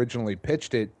 Kirkman originally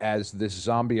pitched it as this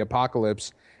zombie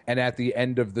apocalypse, and at the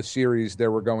end of the series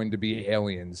there were going to be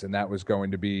aliens, and that was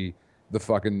going to be,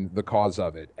 the cause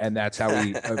of it, and that's how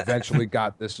we eventually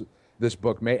got this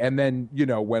book made. And then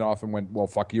went off and went, well,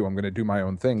 fuck you, I'm going to do my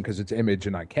own thing because it's Image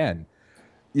and I can.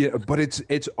 Yeah, but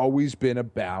it's always been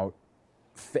about.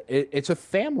 It's a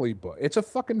family book. It's a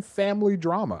fucking family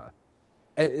drama.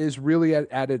 It is really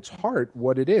at its heart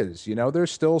what it is.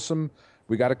 There's still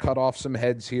we got to cut off some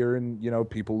heads here, and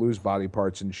people lose body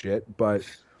parts and shit. But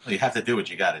you have to do what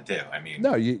you got to do. I mean,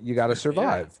 no, you got to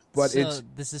survive. Yeah. But so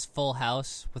this is Full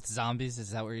House with zombies.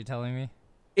 Is that what you're telling me?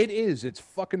 It is. It's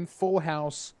fucking Full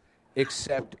House,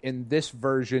 except in this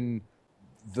version,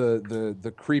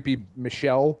 the creepy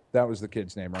Michelle. That was the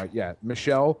kid's name, right? Yeah,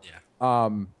 Michelle. Yeah.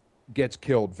 Gets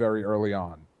killed very early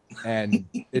on, and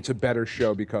it's a better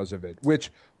show because of it.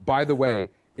 Which, by the way,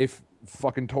 if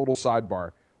fucking total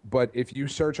sidebar, but if you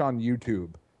search on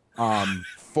YouTube,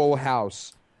 Full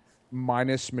House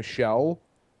minus Michelle,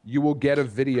 you will get a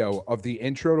video of the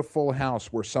intro to Full House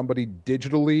where somebody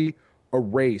digitally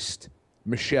erased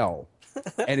Michelle,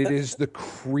 and it is the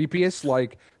creepiest.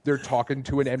 Like they're talking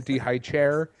to an empty high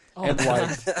chair, and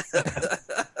like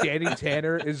Danny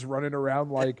Tanner is running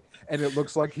around and it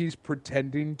looks like he's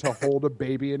pretending to hold a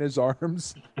baby in his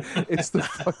arms. It's the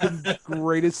fucking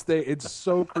greatest thing. It's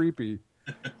so creepy.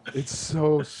 It's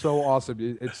so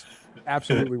awesome. It's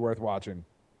absolutely worth watching.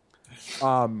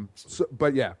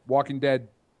 But yeah, Walking Dead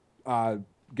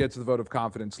gets the vote of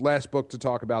confidence. Last book to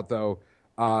talk about though.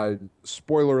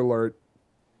 Spoiler alert.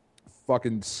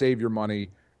 Fucking save your money.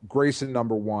 Grayson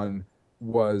 #1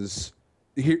 was.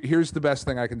 Here's the best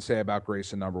thing I can say about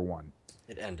Grayson #1.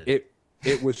 It ended.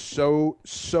 It was so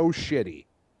shitty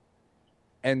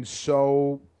and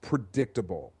so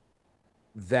predictable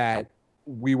that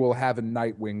we will have a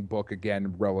Nightwing book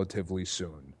again relatively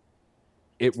soon.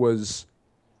 It was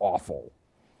awful.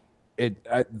 The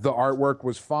artwork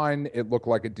was fine. It looked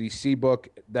like a DC book.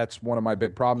 That's one of my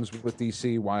big problems with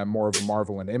DC, why I'm more of a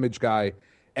Marvel and Image guy.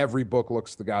 Every book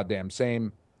looks the goddamn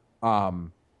same.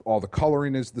 All the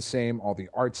coloring is the same. All the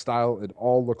art style, it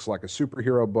all looks like a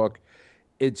superhero book.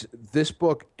 It's this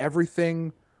book,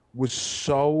 everything was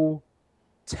so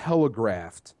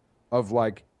telegraphed of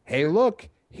like, hey, look,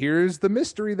 here's the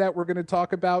mystery that we're going to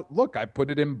talk about. Look, I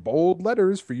put it in bold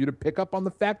letters for you to pick up on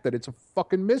the fact that it's a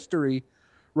fucking mystery,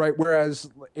 right? Whereas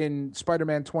in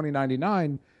Spider-Man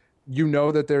 2099,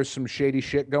 that there's some shady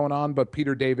shit going on, but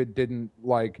Peter David didn't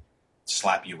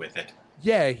slap you with it.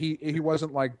 Yeah, he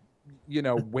wasn't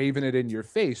waving it in your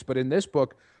face. But in this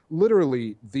book,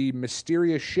 literally the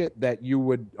mysterious shit that you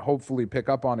would hopefully pick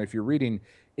up on if you're reading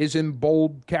is in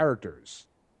bold characters,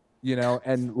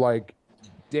 and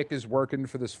Dick is working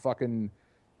for this fucking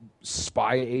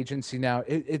spy agency now.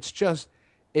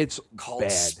 It's called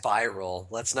bad. Spiral.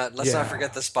 Let's not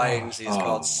forget the spy agency is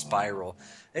called Spiral.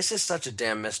 This is such a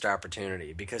damn missed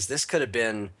opportunity because this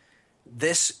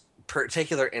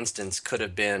particular instance could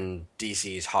have been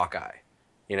DC's Hawkeye.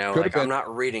 I'm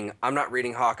not reading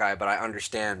Hawkeye, but I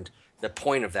understand the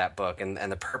point of that book and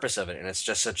the purpose of it. And it's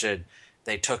just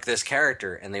they took this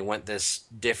character and they went this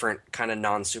different kind of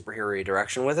non-superhero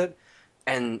direction with it.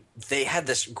 And they had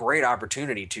this great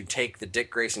opportunity to take the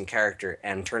Dick Grayson character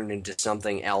and turn it into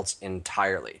something else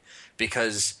entirely.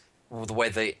 Because the way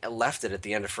they left it at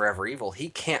the end of Forever Evil, he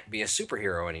can't be a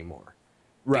superhero anymore.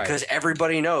 Right. Because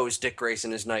everybody knows Dick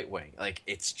Grayson is Nightwing.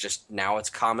 It's just, now it's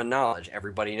common knowledge.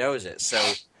 Everybody knows it. So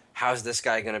how's this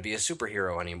guy going to be a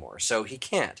superhero anymore? So he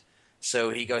can't.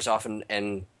 So he goes off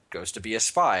and goes to be a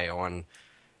spy on,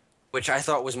 which I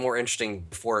thought was more interesting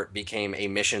before it became a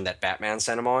mission that Batman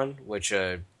sent him on, which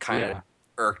kind of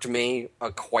irked me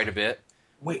quite a bit.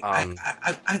 Wait, I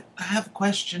have a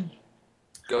question.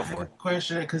 Go for it. I have a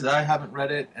question because I haven't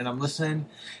read it and I'm listening,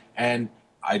 and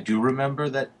I do remember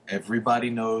that everybody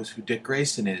knows who Dick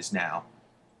Grayson is now.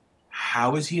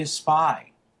 How is he a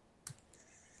spy?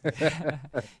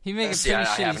 He makes I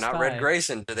have not read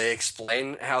Grayson. Do they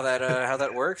explain how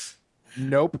that works?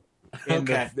 Nope. In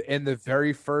the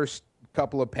very first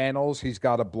couple of panels, he's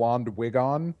got a blonde wig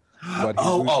on. But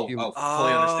fully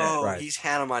understand. Right. He's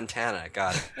Hannah Montana.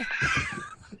 Got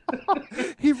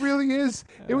it. He really is.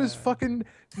 It was fucking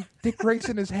Dick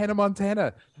Grayson is Hannah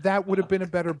Montana. That would have been a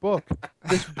better book.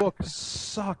 This book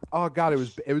sucked. Oh god,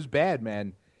 it was bad,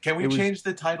 man. Can we change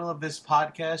the title of this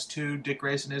podcast to Dick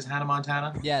Grayson is Hannah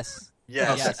Montana? Yes.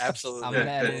 Yes, absolutely. I'm gonna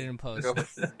edit it in post.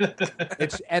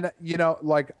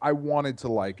 I wanted to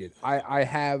like it. I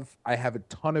have a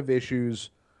ton of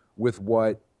issues with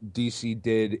what DC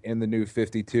did in the New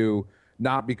 52,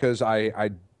 not because I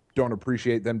don't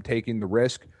appreciate them taking the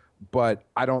risk, but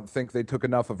I don't think they took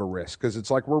enough of a risk because it's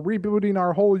like we're rebooting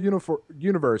our whole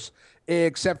universe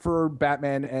except for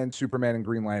Batman and Superman and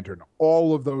Green Lantern.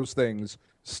 All of those things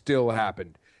still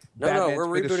happened. No, Batman's we're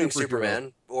made a rebooting superhero.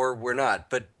 Superman, or we're not.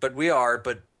 But we are.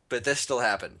 But this still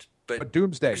happened. But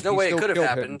Doomsday, there's no he way it still could have killed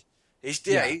happened. him. He's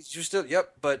still.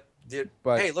 Yep. But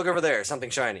hey, look over there, something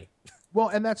shiny. Well,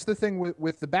 and that's the thing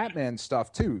with the Batman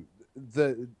stuff too.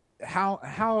 How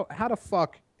the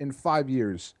fuck in 5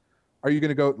 years are you going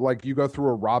to go, like, you go through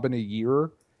a Robin a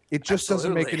year? It just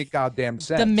doesn't make any goddamn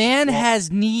sense. The man has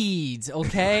needs,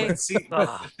 okay? See,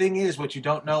 but the thing is, what you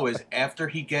don't know is after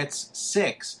he gets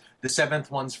 6, the 7th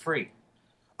one's free.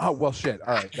 Oh, well, shit.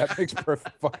 All right, that makes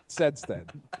perfect fucking sense then.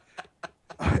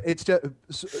 It's just,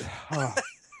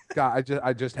 God,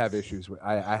 I just have issues with.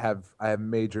 I have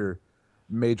major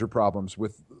problems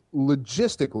with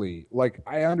logistically. Like,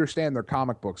 I understand they're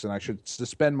comic books, and I should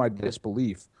suspend my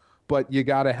disbelief, but you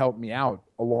got to help me out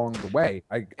along the way.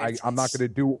 I'm not going to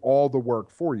do all the work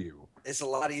for you. It's a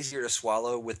lot easier to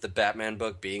swallow with the Batman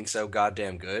book being so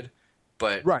goddamn good,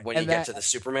 but when you get to the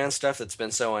Superman stuff that's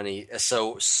been so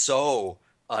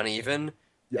uneven,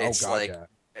 it's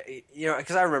you know,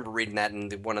 because I remember reading that in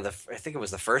I think it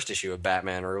was the first issue of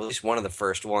Batman, or at least one of the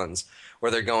first ones, where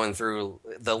they're going through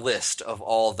the list of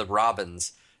all the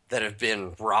Robins that have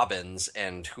been Robins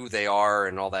and who they are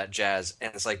and all that jazz.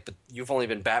 And it's like, but you've only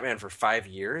been Batman for 5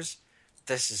 years?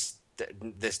 This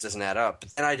doesn't add up.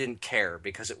 But then I didn't care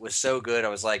because it was so good. I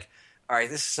was like, all right,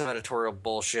 this is some editorial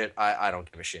bullshit. I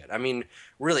don't give a shit. I mean,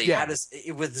 really, how does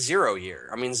with Zero Year?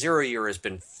 I mean, Zero Year has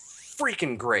been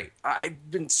freaking great.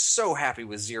 I've been so happy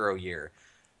with Zero Year.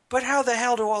 But how the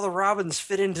hell do all the Robins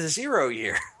fit into Zero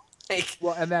Year? Like,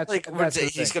 well, and that's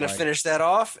he's going to finish that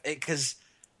off because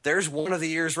there's one of the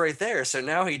years right there. So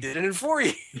now he did it in 4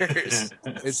 years.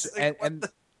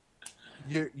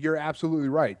 You're absolutely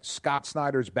right. Scott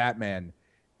Snyder's Batman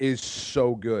is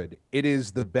so good. It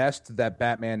is the best that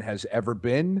Batman has ever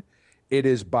been. It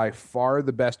is by far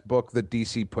the best book that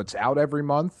DC puts out every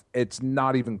month. It's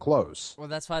not even close. Well,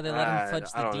 that's why they let him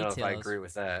fudge the details. I don't know if I agree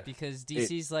with that. Because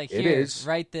DC's here,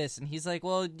 write this. And he's like,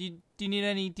 well, do you need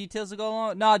any details to go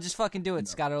along? No, just fucking do it,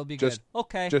 Scott. It'll be good.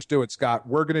 Okay. Just do it, Scott.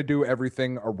 We're going to do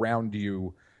everything around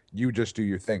you. You just do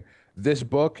your thing. This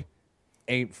book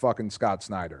ain't fucking Scott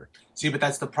Snyder. See, but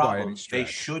that's the problem. They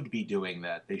should be doing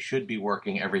that. They should be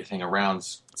working everything around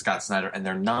Scott Snyder, and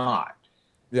they're not.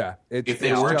 Yeah. If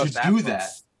they were to do that.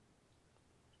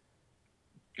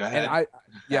 Go ahead. I was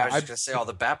just going to say all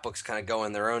the Bat books kind of go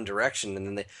in their own direction,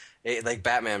 and then like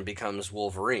Batman becomes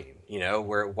Wolverine, you know,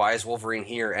 why is Wolverine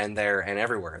here and there and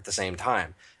everywhere at the same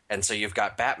time? And so you've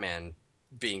got Batman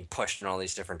being pushed in all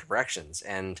these different directions.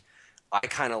 And I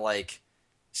kind of like,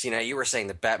 see, now you were saying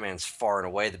that Batman's far and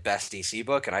away the best DC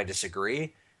book, and I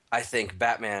disagree. I think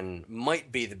Batman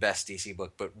might be the best DC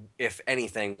book, but if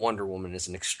anything, Wonder Woman is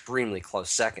an extremely close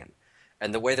second.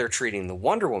 And the way they're treating the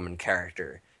Wonder Woman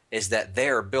character is that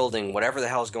they're building whatever the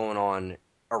hell's going on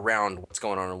around what's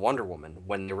going on in Wonder Woman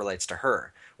when it relates to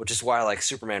her, which is why I like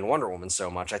Superman Wonder Woman so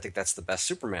much. I think that's the best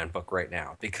Superman book right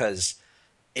now because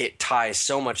it ties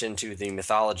so much into the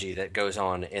mythology that goes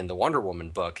on in the Wonder Woman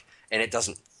book, and it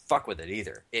doesn't fuck with it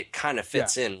either. It kind of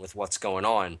fits in with what's going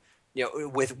on, you know,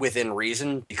 within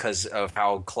reason because of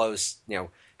how close, you know,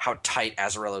 how tight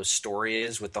Azzarello's story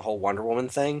is with the whole Wonder Woman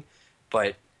thing,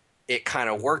 but it kind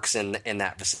of works in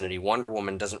that vicinity. Wonder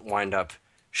Woman doesn't wind up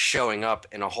showing up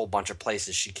in a whole bunch of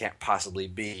places she can't possibly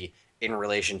be in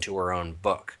relation to her own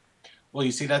book. Well,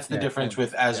 you see, that's the difference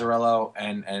with Azzarello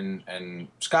and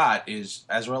Scott is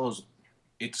Azzarello's,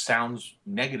 it sounds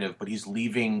negative, but he's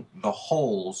leaving the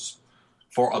holes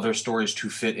for other stories to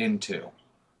fit into.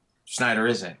 Snyder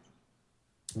isn't.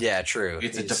 Yeah, true.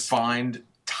 It's a defined,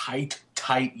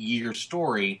 tight year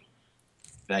story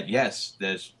that, yes,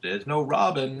 there's no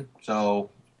Robin, so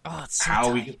it's so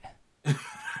how tight.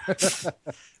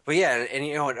 But yeah, and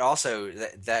you know, it also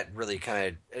that really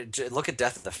kind of look at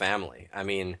Death of the Family. I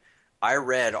mean, I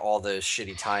read all those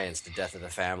shitty tie-ins to Death of the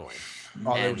Family.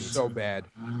 Oh, they were so bad.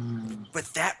 But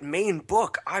that main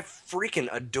book, I freaking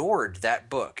adored that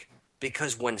book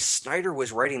because when Snyder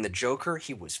was writing the Joker,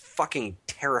 he was fucking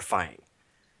terrifying.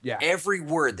 Yeah. Every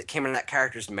word that came in that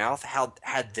character's mouth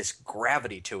had this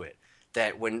gravity to it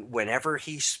that whenever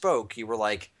he spoke, you were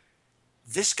like,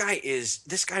 this guy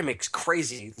makes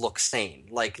crazy look sane.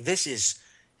 Like this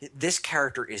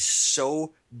character is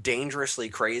so dangerously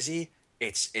crazy.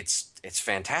 It's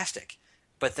fantastic.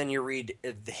 But then you read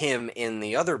him in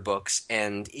the other books,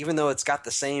 and even though it's got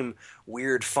the same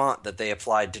weird font that they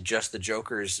applied to just the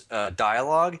Joker's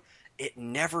dialogue, it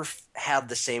never had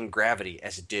the same gravity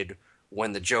as it did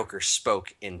when the Joker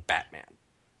spoke in Batman,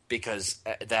 because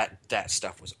that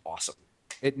stuff was awesome.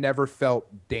 It never felt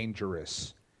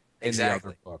dangerous in the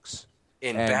other books.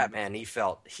 In Batman, he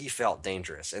felt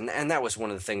dangerous, and that was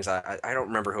one of the things I don't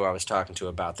remember who I was talking to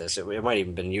about this. It might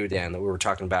even been you, Dan, that we were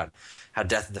talking about how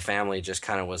Death of the Family just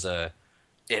kind of was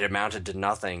it amounted to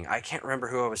nothing. I can't remember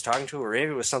who I was talking to, or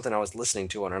maybe it was something I was listening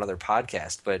to on another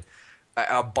podcast. But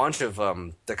a bunch of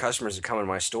the customers that come in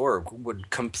my store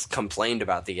would complained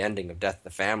about the ending of Death of the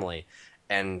Family,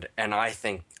 and I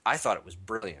thought it was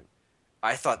brilliant.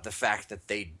 I thought the fact that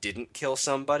they didn't kill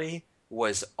somebody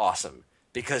was awesome,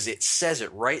 because it says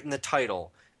it right in the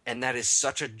title, and that is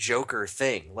such a Joker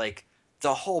thing. Like,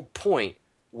 the whole point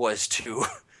was to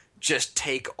just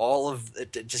take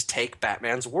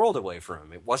Batman's world away from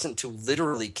him. It wasn't to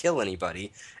literally kill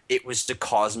anybody. It was to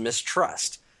cause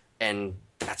mistrust, and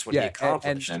that's what he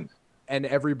accomplished. And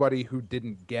everybody who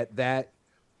didn't get that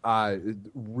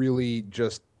really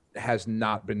just has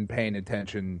not been paying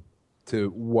attention to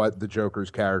what the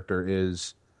Joker's character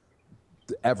is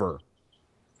ever.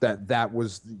 That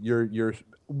was you're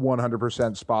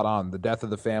 100% spot on. The Death of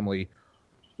the Family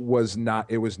was not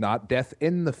death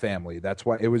in the family. That's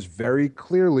why it was very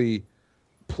clearly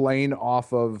playing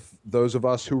off of those of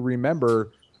us who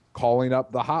remember calling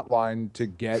up the hotline to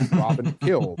get Robin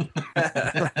killed.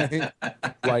 Right?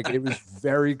 Like, it was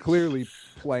very clearly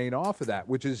playing off of that,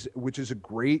 which is a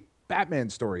great Batman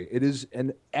story. It is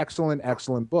an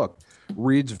excellent book.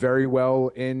 Reads very well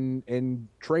in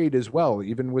trade as well,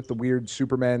 even with the weird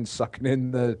Superman sucking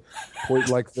in the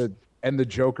and the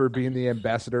Joker being the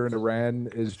ambassador in Iran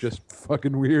is just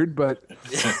fucking weird, but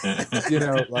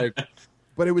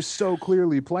but it was so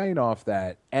clearly playing off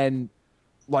that. And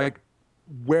like,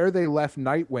 where they left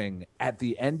Nightwing at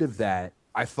the end of that,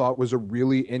 I thought was a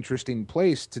really interesting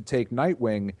place to take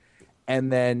Nightwing,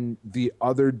 and then the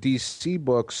other DC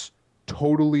books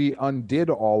totally undid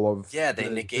all of they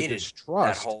negated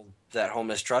that whole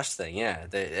mistrust thing.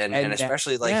 And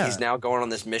especially he's now going on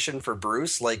this mission for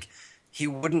Bruce. Like, he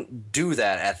wouldn't do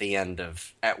that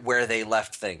at where they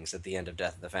left things at the end of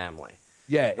Death of the Family.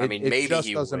 Maybe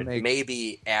he would.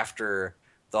 Maybe after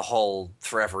the whole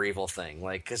Forever Evil thing,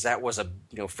 because that was a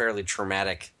fairly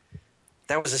traumatic.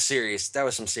 That was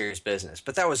some serious business.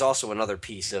 But that was also another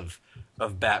piece of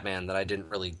Batman that I didn't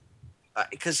really,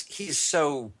 because he's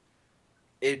so,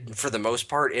 for the most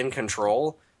part, in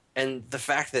control, and the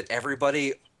fact that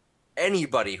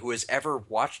anybody who has ever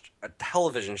watched a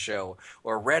television show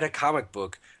or read a comic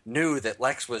book knew that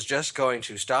Lex was just going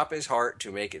to stop his heart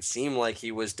to make it seem like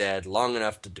he was dead long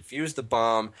enough to defuse the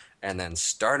bomb and then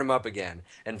start him up again.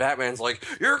 And Batman's like,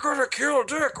 "You're gonna kill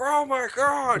Dick! Oh my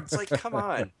God!" It's like, come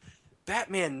on.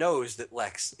 Batman knows that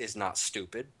Lex is not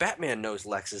stupid. Batman knows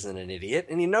Lex isn't an idiot,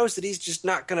 and he knows that he's just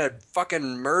not gonna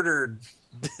fucking murder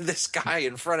this guy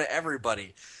in front of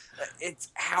everybody. It's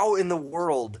how in the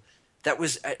world that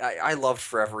was. I loved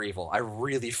Forever Evil. I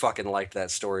really fucking liked that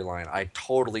storyline. I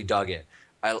totally dug it.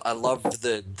 I loved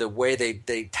the way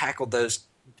they tackled those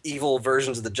evil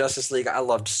versions of the Justice League. I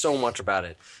loved so much about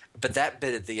it. But that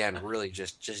bit at the end really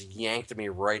just yanked me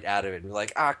right out of it. And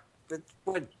like,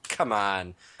 come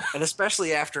on. And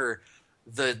especially after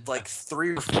the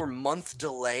 3 or 4 month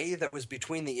delay that was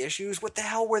between the issues, what the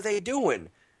hell were they doing?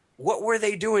 What were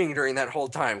they doing during that whole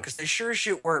time? Because they sure as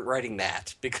shit weren't writing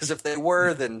that. Because if they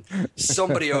were, then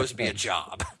somebody owes me a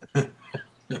job.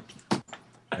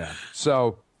 Yeah.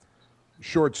 So,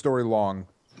 short story long,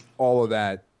 all of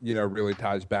that, really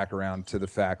ties back around to the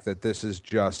fact that this is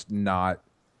just not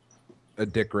a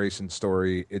Dick Grayson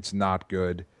story. It's not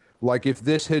good. Like, if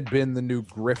this had been the new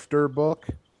Grifter book,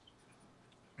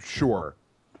 sure,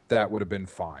 that would have been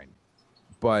fine.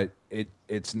 But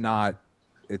it's not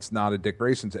a Dick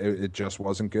Grayson. It just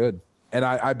wasn't good. And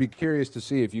I'd be curious to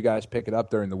see if you guys pick it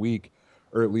up during the week,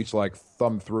 or at least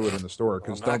thumb through it in the store.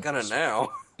 Because I'm not gonna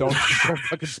now. Don't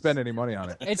fucking spend any money on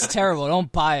it. It's terrible.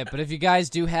 Don't buy it. But if you guys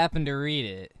do happen to read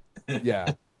it,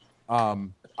 yeah,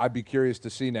 I'd be curious to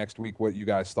see next week what you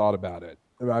guys thought about it.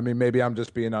 I mean, maybe I'm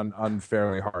just being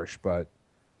unfairly harsh, but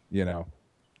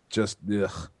just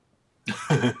ugh.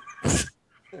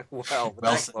 Well,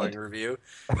 excellent review.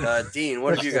 Dean,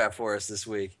 what have you got for us this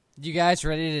week? You guys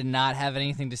ready to not have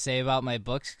anything to say about my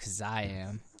books? Because I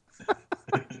am.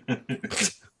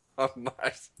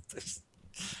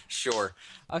 Sure.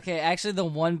 Okay, actually, the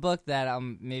one book that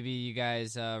maybe you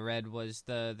guys read was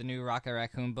the new Rocket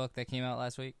Raccoon book that came out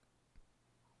last week.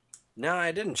 No,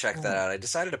 I didn't check that out. I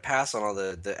decided to pass on all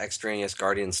the extraneous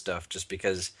Guardian stuff just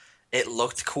because it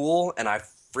looked cool, and I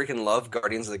freaking love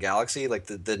Guardians of the Galaxy. Like,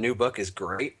 the new book is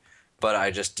great, but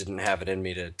I just didn't have it in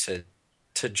me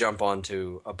to jump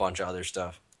onto a bunch of other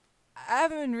stuff. I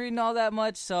haven't been reading all that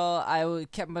much, so I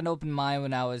kept an open mind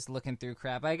when I was looking through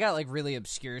crap. I got like really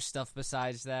obscure stuff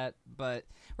besides that, but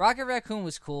Rocket Raccoon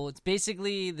was cool. It's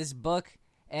basically this book,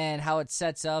 and how it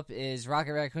sets up is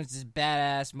Rocket Raccoon's this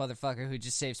badass motherfucker who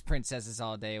just saves princesses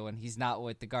all day when he's not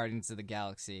with the Guardians of the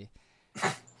Galaxy.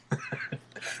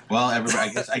 Well,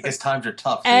 everybody, I guess times are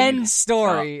tough. End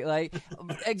story. Like,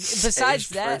 besides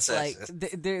Saved that, like,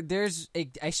 princesses. there's.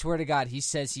 I swear to God, he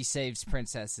says he saves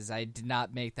princesses. I did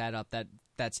not make that up.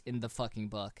 That's in the fucking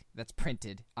book. That's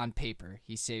printed on paper.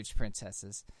 He saves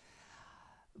princesses.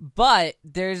 But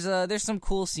there's some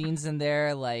cool scenes in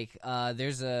there. Like,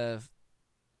 there's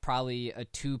probably a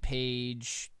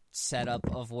 2-page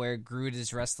setup of where Groot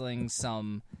is wrestling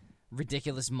some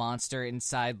ridiculous monster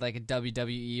inside like a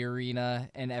WWE arena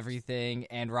and everything,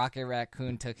 and Rocket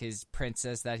Raccoon took his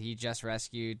princess that he just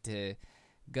rescued to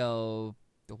go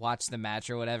watch the match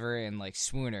or whatever and like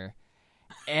swoon her.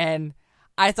 And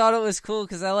I thought it was cool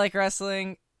because I like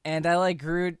wrestling and I like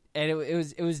Groot, and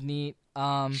it was neat.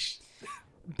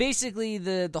 Basically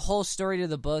the whole story to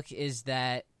the book is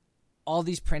that all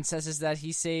these princesses that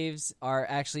he saves are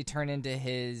actually turned into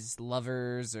his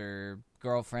lovers or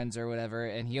girlfriends or whatever,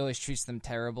 and he always treats them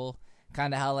terrible,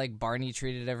 kind of how like Barney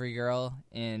treated every girl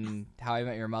in How I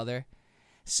Met Your Mother.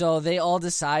 So they all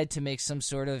decide to make some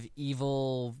sort of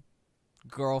evil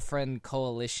girlfriend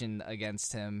coalition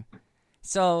against him.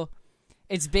 So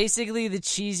it's basically the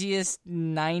cheesiest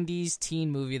 90s teen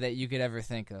movie that you could ever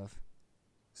think of.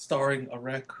 Starring a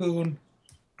raccoon.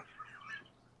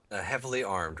 A heavily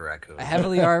armed raccoon. A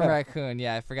heavily armed raccoon.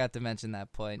 Yeah, I forgot to mention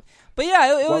that point. But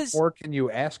yeah, it was. What more can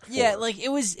you ask for? Yeah, like it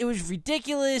was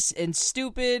ridiculous and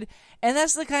stupid, and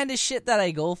that's the kind of shit that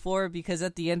I go for because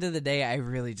at the end of the day, I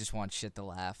really just want shit to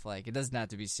laugh. Like it doesn't have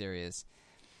to be serious.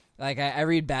 Like I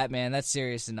read Batman, that's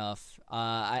serious enough.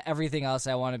 Everything else,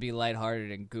 I want to be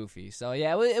lighthearted and goofy. So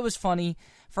yeah, it was funny.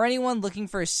 For anyone looking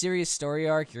for a serious story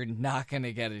arc, you're not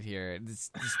gonna get it here. This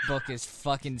book is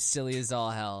fucking silly as all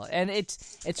hell, and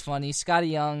it's funny. Scotty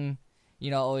Young,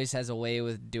 always has a way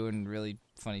with doing really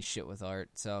funny shit with art.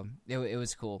 So it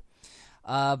was cool.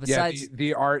 Besides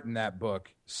the art in that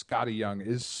book, Scotty Young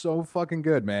is so fucking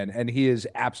good, man, and he is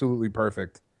absolutely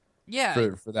perfect. Yeah,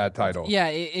 for that title. Yeah,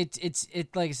 it's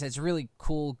like I said, it's a really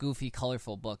cool, goofy,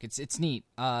 colorful book. It's neat.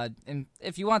 And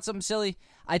if you want something silly,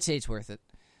 I'd say it's worth it.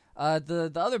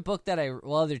 The other book that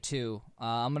other two,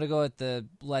 I'm gonna go with the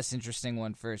less interesting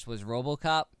one first. Was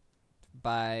RoboCop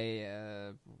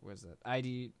by what is it?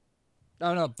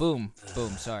 Boom.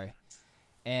 Sorry.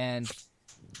 And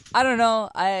I don't know.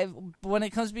 When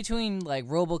it comes between like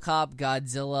RoboCop,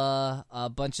 Godzilla, a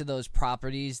bunch of those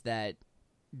properties that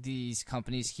these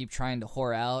companies keep trying to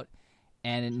whore out,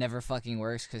 and it never fucking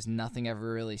works because nothing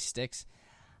ever really sticks.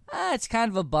 It's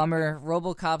kind of a bummer.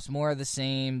 RoboCop's more of the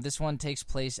same. This one takes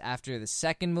place after the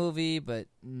second movie, but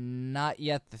not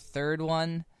yet the third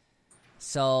one.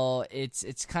 So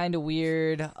it's kind of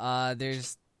weird.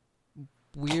 There's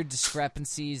weird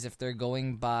discrepancies if they're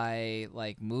going by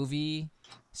like movie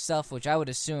stuff, which I would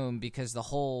assume because the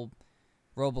whole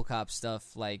RoboCop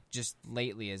stuff, like just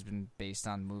lately, has been based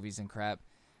on movies and crap.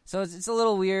 So it's a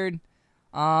little weird.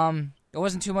 There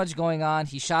wasn't too much going on.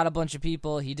 He shot a bunch of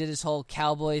people. He did his whole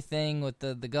cowboy thing with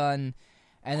the gun.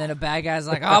 And then a bad guy's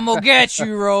like, I'm gonna get you,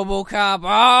 RoboCop.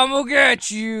 I'm gonna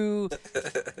get you.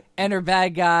 Enter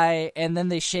bad guy. And then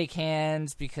they shake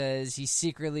hands because he's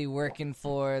secretly working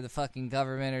for the fucking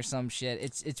government or some shit.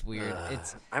 It's weird.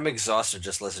 I'm exhausted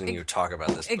just listening to you talk about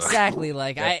this book. Exactly.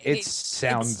 Like it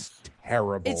sounds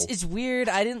terrible. It's weird.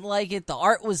 I didn't like it. The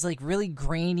art was like really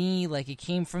grainy, like it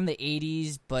came from the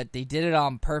 80s, but they did it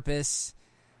on purpose.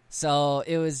 So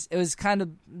it was kind of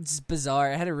just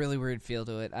bizarre. It had a really weird feel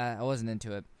to it. I wasn't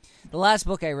into it. The last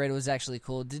book I read was actually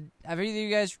cool. Have either of you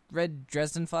guys read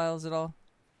Dresden Files at all?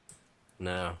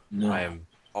 No. I am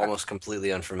almost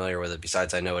completely unfamiliar with it,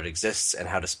 besides I know it exists and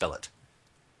how to spell it.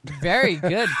 Very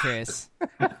good, Chris.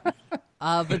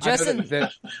 But Dresden...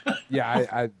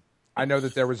 I know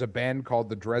that there was a band called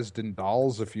the Dresden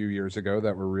Dolls a few years ago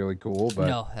that were really cool, but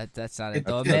no, that's not it.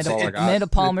 Though That's all I got. Amanda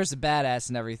Palmer's a badass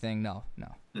and everything. No.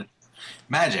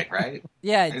 Magic, right?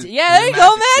 Yeah. There you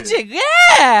go, Magic.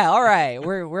 Yeah. All right,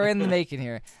 we're in the making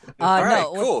here. All right,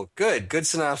 cool, good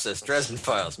synopsis. Dresden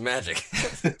Files, Magic.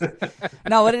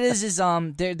 No, what it is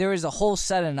there was a whole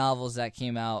set of novels that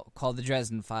came out called the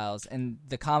Dresden Files, and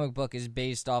the comic book is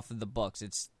based off of the books.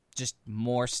 It's just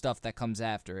more stuff that comes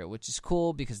after it, which is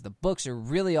cool because the books are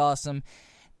really awesome.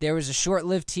 There was a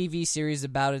short-lived TV series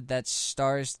about it that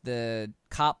stars the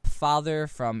cop father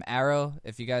from Arrow,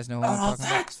 if you guys know who I'm talking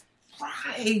about.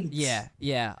 right.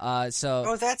 Yeah. So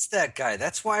Oh, that's that guy.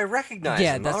 That's why I recognize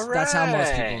him. That's how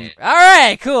most people. All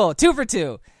right, cool. 2 for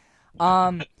 2.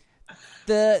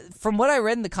 From what I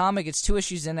read in the comic, it's 2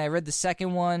 issues in. I read the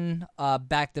second one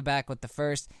back to back with the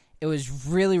first. It was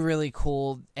really, really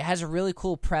cool. It has a really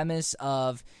cool premise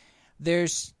of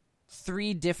there's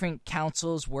 3 different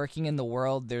councils working in the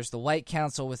world. There's the White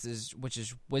Council, which is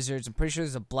wizards. I'm pretty sure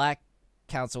there's a Black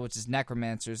Council, which is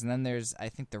necromancers. And then there's, I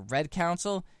think, the Red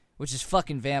Council, which is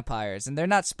fucking vampires. And they're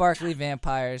not sparkly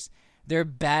vampires. They're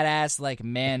badass, like,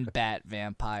 man-bat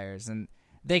vampires. And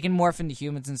they can morph into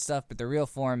humans and stuff, but their real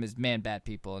form is man-bat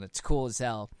people, and it's cool as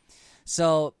hell.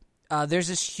 So there's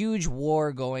this huge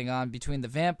war going on between the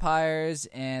vampires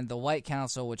and the White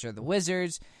Council, which are the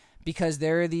wizards, because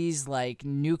there are these, like,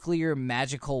 nuclear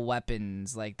magical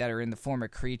weapons, like, that are in the form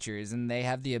of creatures, and they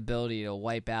have the ability to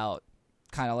wipe out,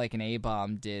 kind of like an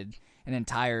A-bomb did, an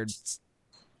entire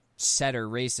set or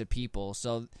race of people.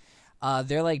 So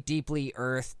they're, like, deeply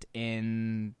earthed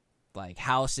in, like,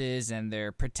 houses, and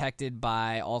they're protected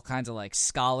by all kinds of, like,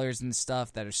 scholars and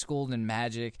stuff that are schooled in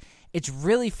magic. It's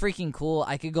really freaking cool.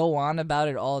 I could go on about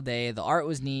it all day. The art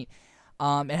was neat.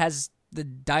 It has the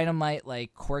Dynamite,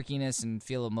 like, quirkiness and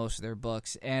feel of most of their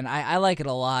books, and I like it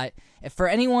a lot. For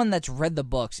anyone that's read the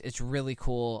books, it's really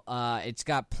cool. It's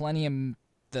got plenty of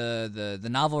the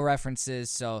novel references,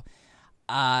 so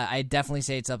I definitely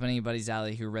say it's up anybody's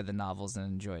alley who read the novels and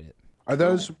enjoyed it.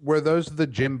 Were those the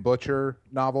Jim Butcher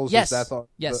novels? Yes.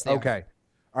 Yes. Okay.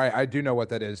 All right. I do know what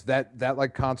that is. That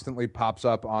like constantly pops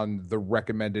up on the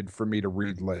recommended for me to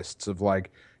read lists of,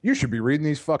 like, you should be reading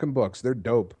these fucking books. They're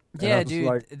dope. Yeah, dude.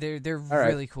 Like, they're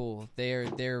really cool.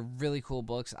 They're really cool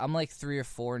books. I'm like 3 or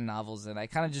 4 novels, and I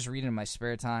kind of just read in my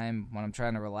spare time when I'm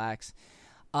trying to relax.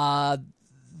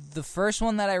 The first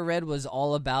one that I read was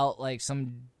all about, like,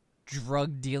 some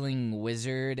drug dealing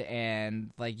wizard,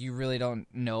 and, like, you really don't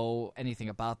know anything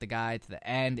about the guy to the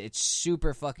end. It's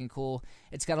super fucking cool.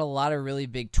 It's got a lot of really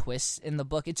big twists in the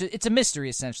book. It's a mystery,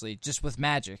 essentially, just with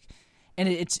magic, and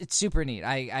it's super neat.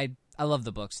 I love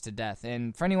the books to death,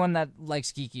 and for anyone that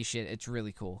likes geeky shit, it's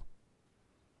really cool.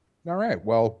 all right.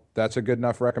 Well, that's a good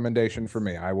enough recommendation for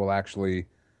me. I will actually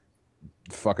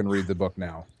fucking read the book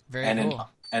now. Very cool.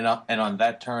 And on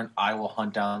that turn, I will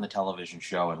hunt down the television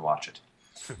show and watch it.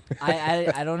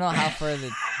 I don't know how far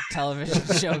the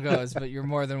television show goes, but you're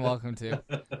more than welcome to.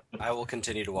 I will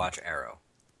continue to watch Arrow.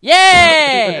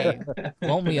 Yay!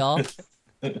 Won't we all?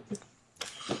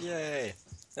 Yay!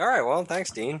 All right. Well,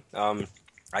 thanks, Dean.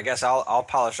 I guess I'll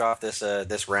polish off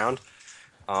this round.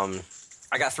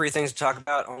 I got 3 things to talk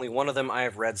about. Only one of them I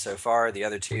have read so far. The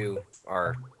other 2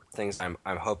 are things I'm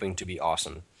hoping to be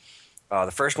awesome.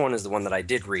 The first one is the one that I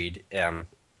did read.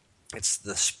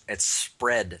 It's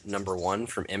Spread #1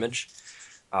 from Image.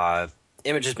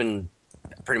 Image has been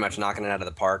pretty much knocking it out of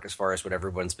the park as far as what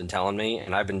everyone's been telling me,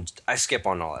 and I skip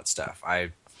on all that stuff.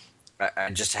 I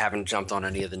just haven't jumped on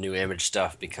any of the new Image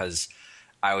stuff because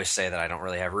I always say that I don't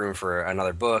really have room for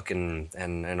another book and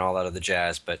all that other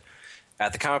jazz. But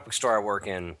at the comic book store I work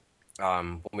in,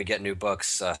 when we get new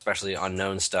books, especially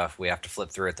unknown stuff, we have to flip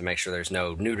through it to make sure there's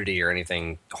no nudity or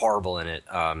anything horrible in it.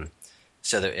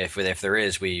 So that if there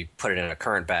is, we put it in a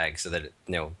current bag so that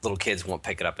little kids won't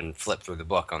pick it up and flip through the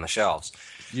book on the shelves.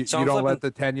 You don't let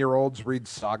the 10-year-olds read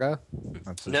Saga?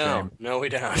 That's a shame. No, we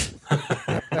don't.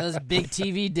 Those big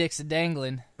TV dicks are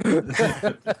dangling.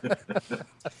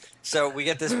 So we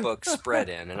get this book Spread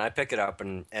in, and I pick it up,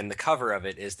 and the cover of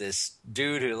it is this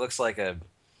dude who looks like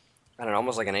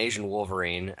almost like an Asian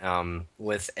Wolverine,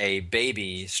 with a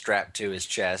baby strapped to his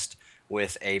chest,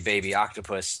 with a baby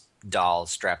octopus doll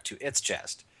strapped to its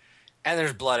chest, and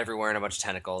there's blood everywhere and a bunch of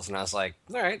tentacles, and I was like,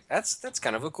 all right, that's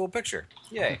kind of a cool picture.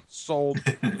 Yay. Sold.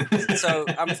 So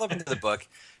I'm flipping through the book.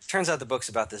 Turns out the book's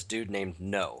about this dude named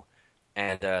No,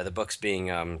 and the book's being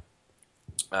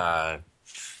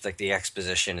like the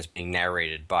exposition is being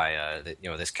narrated by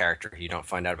this character who you don't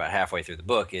find out about halfway through the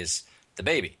book is the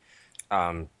baby.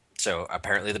 So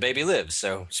apparently the baby lives.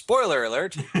 So spoiler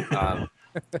alert.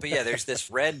 But yeah, there's this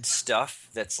red stuff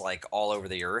that's like all over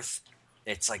the earth.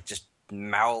 It's like just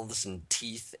mouths and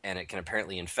teeth, and it can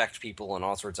apparently infect people and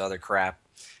all sorts of other crap.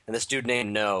 And this dude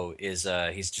named No is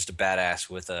he's just a badass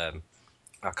with a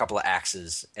couple of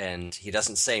axes, and he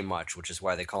doesn't say much, which is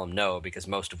why they call him No, because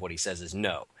most of what he says is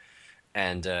no.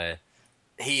 And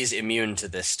he's immune to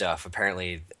this stuff.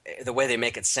 Apparently, the way they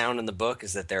make it sound in the book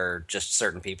is that there are just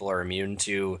certain people are immune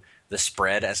to the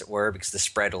spread, as it were, because the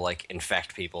spread will like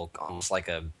infect people, almost like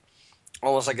a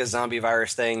zombie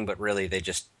virus thing, but really they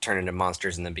just turn into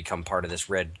monsters and then become part of this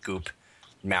red goop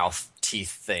mouth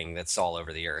teeth thing that's all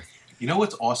over the earth. You know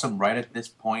what's awesome? Right at this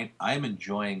point, I'm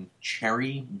enjoying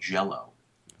cherry Jello.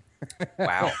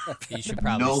 Wow. You should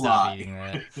probably No stop lie. eating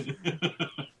that.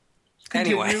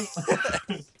 Anyway,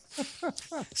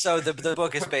 so the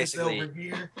book is Put this over basically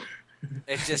here.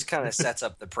 it just kind of sets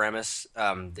up the premise.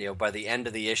 By the end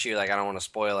of the issue, like I don't want to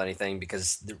spoil anything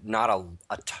because not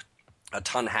a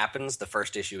ton happens. The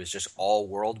first issue is just all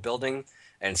world building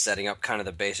and setting up kind of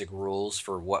the basic rules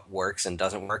for what works and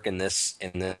doesn't work in this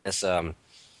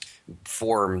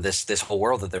form, this whole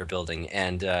world that they're building.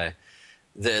 And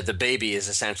the baby is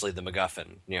essentially the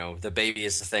MacGuffin. You know, the baby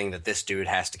is the thing that this dude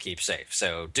has to keep safe.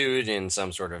 So, dude in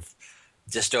some sort of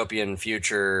dystopian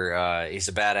future, he's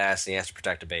a badass and he has to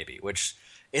protect a baby, which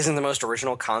isn't the most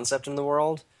original concept in the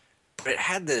world, but it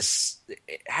had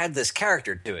this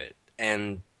character to it,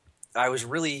 and I was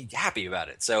really happy about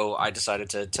it. So I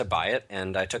decided to buy it,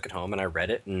 and I took it home and I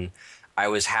read it, and I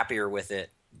was happier with it,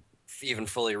 even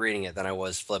fully reading it, than I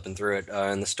was flipping through it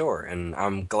in the store. And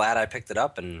I'm glad I picked it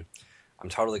up, and I'm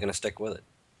totally going to stick with it.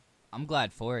 I'm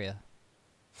glad for you.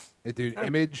 Hey, dude,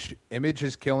 Image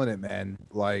is killing it, man.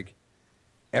 Like,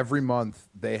 every month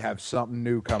they have something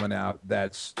new coming out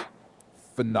that's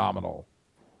phenomenal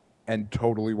and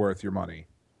totally worth your money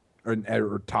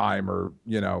or time, or,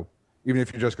 you know, even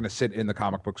if you're just going to sit in the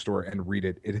comic book store and read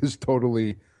it, it is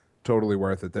totally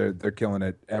worth it. They're killing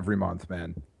it every month,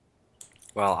 man.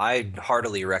 Well, I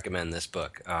heartily recommend this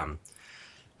book. I mean,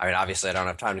 obviously I don't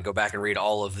have time to go back and read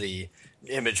all of the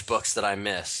Image books that I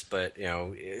miss, but, you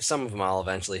know, some of them I'll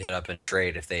eventually hit up and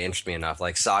trade if they interest me enough.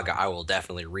 Like Saga, I will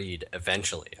definitely read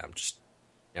eventually. I'm just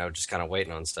kind of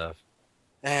waiting on stuff.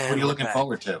 And What are you looking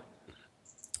forward to?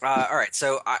 All right,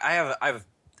 so I have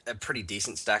a pretty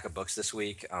decent stack of books this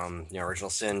week.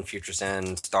 Original Sin, Future's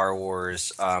End, Star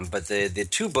Wars. But the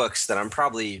two books that I'm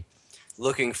probably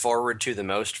looking forward to the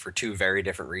most for two very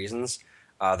different reasons.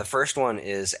 The first one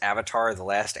is Avatar: The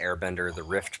Last Airbender: The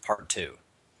Rift Part 2.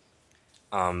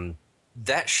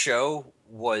 That show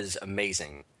was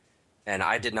amazing, and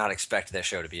I did not expect that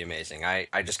show to be amazing. I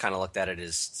just kind of looked at it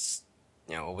as,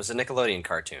 you know, it was a Nickelodeon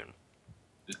cartoon.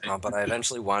 But I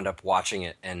eventually wound up watching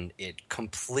it, and it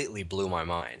completely blew my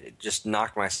mind. It just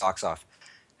knocked my socks off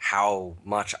how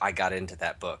much I got into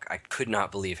that book. I could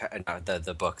not believe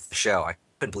the show. I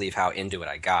couldn't believe how into it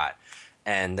I got.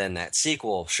 And then that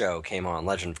sequel show came on,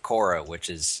 Legend of Korra, which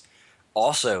is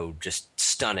also just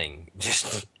stunning,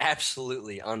 just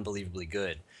absolutely unbelievably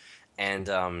good. And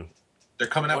They're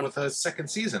coming out with a second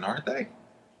season, aren't they?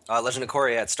 Legend of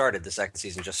Korra had started. The second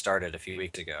season just started a few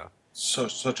weeks ago.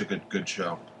 Such a good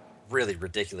show. Really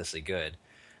ridiculously good.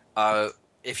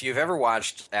 If you've ever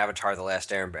watched Avatar: The Last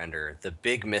Airbender, the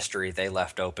big mystery they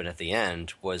left open at the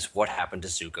end was what happened to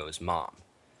Zuko's mom.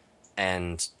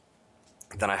 And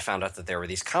then I found out that there were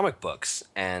these comic books,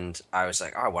 and I was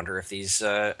like, oh, I wonder if these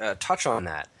touch on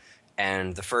that.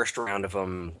 And the first round of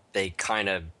them, they kind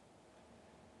of,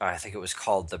 I think it was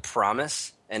called The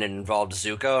Promise, and it involved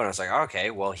Zuko, and I was like,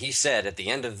 okay, well, he said at the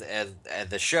end of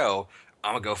the show,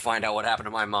 I'm going to go find out what happened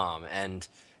to my mom. And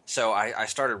so I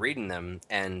started reading them,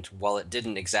 and while it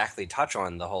didn't exactly touch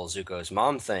on the whole Zuko's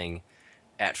mom thing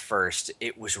at first,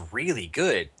 it was really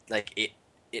good. Like,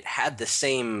 it had the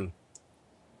same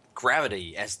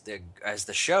gravity as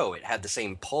the show. It had the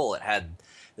same pull. It had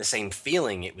the same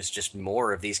feeling. It was just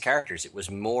more of these characters. It was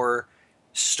more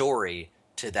story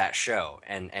to that show,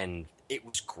 and it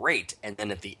was great. And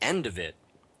then at the end of it,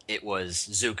 it was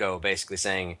Zuko basically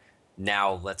saying,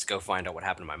 now let's go find out what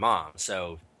happened to my mom.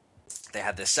 So they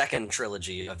had the second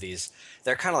trilogy of these.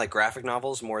 They're kind of like graphic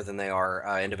novels more than they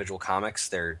are individual comics.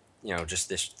 They're, you know, just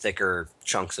this thicker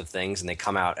chunks of things, and they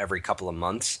come out every couple of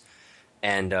months.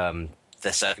 And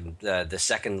the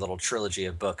second little trilogy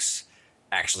of books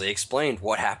actually explained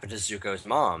what happened to Zuko's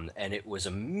mom, and it was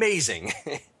amazing.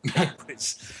 It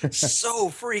was so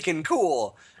freaking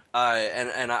cool.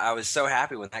 And I was so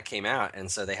happy when that came out. And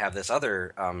so they have this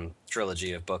other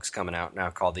trilogy of books coming out now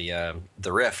called the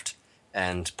Rift,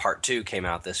 and Part 2 came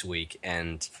out this week,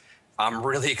 and I'm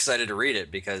really excited to read it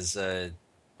because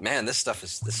man, this stuff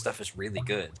is really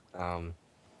good.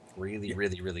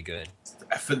 Really good.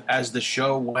 As the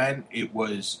show went, it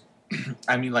was,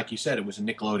 I mean, like you said, it was a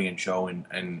Nickelodeon show,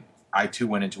 and I too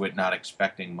went into it not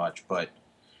expecting much, but,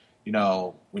 you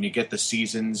know, when you get the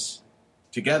seasons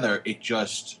together, it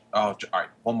just, all right,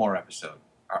 one more episode.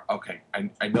 Okay,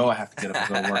 I know I have to get up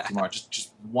and go to work tomorrow.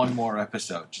 Just one more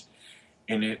episode.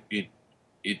 And it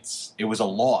was a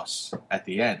loss at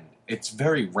the end. It's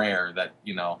very rare that,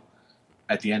 you know,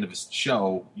 at the end of a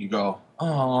show, you go,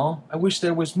 oh, I wish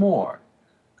there was more.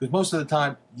 Because most of the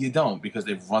time, you don't, because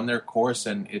they've run their course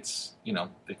and it's, you know,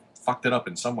 they fucked it up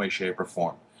in some way, shape, or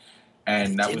form.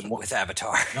 And that was Didn't with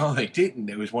Avatar. No, they didn't.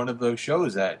 It was one of those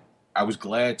shows that I was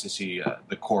glad to see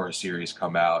the Korra series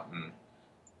come out, and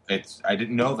I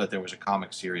didn't know that there was a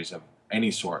comic series of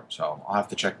any sort, so I'll have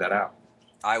to check that out.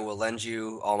 I will lend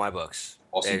you all my books.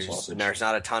 Awesome sausage. There's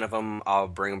not a ton of them. I'll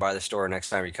bring them by the store next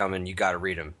time you come, and you got to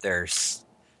read them.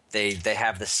 They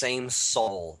have the same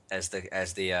soul as the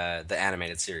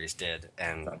animated series did,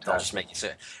 and they'll just make you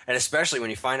sick. And especially when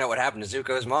you find out what happened to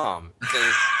Zuko's mom.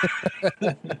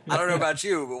 I don't know about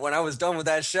you, but when I was done with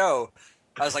that show,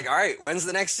 I was like, all right, when's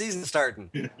the next season starting?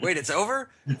 Wait, it's over?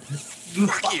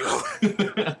 Fuck you.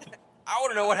 I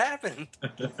want to know what happened.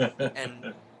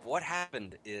 And what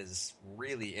happened is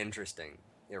really interesting.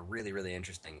 Yeah, really, really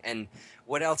interesting. And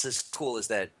what else is cool is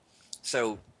that,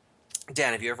 so,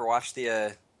 Dan, have you ever watched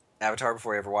the Avatar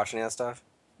before? You ever watched any of that stuff?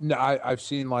 No, I've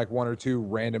seen like one or two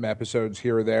random episodes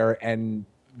here or there and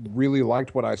really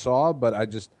liked what I saw, but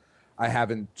I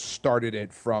haven't started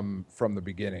it from the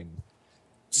beginning.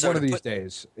 So one of these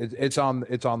days, it's on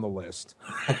the list.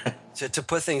 To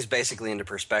put things basically into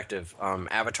perspective,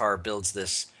 Avatar builds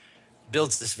this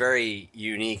very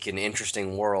unique and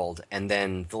interesting world, and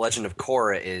then The Legend of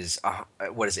Korra is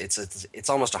it's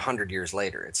almost 100 years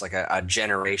later. It's like a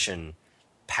generation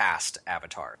past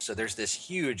Avatar. So there's this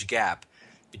huge gap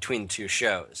between the two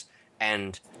shows.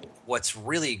 And what's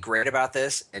really great about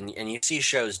this, and you see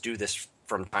shows do this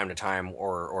from time to time,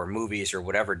 or movies or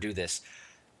whatever do this.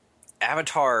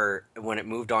 Avatar, when it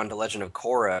moved on to Legend of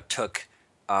Korra, took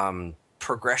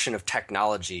progression of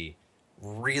technology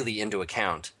really into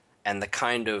account, and the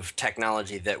kind of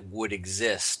technology that would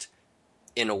exist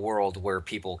in a world where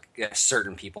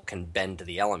certain people can bend to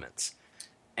the elements.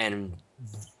 And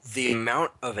the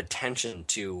amount of attention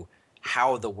to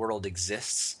how the world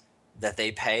exists that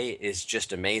they pay is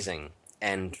just amazing.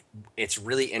 And it's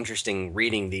really interesting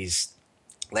reading these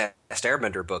Last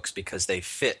Airbender books because they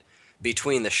fit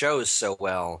between the shows so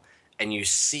well, and you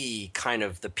see kind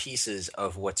of the pieces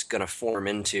of what's going to form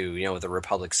into, the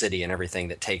Republic City and everything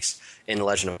that takes in The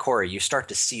Legend of Korra. You start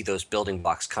to see those building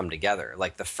blocks come together.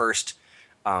 Like the first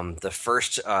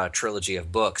trilogy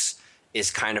of books is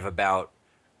kind of about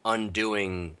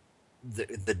undoing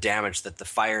the damage that the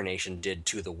Fire Nation did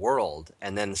to the world,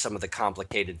 and then some of the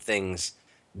complicated things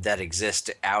that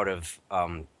exist out of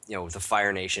the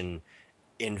Fire Nation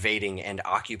invading and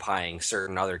occupying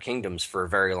certain other kingdoms for a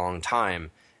very long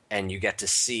time, and you get to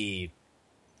see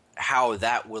how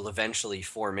that will eventually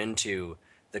form into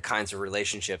the kinds of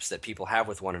relationships that people have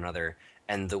with one another,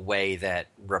 and the way that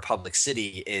Republic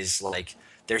City is like,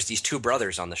 there's these two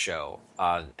brothers on the show,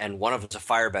 and one of them's a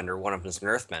firebender, one of them's an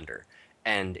earthbender.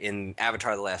 And in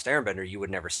Avatar The Last Airbender, you would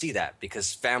never see that,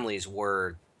 because families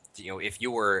were, if you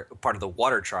were part of the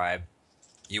water tribe,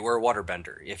 you were a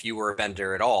waterbender. If you were a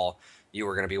bender at all, you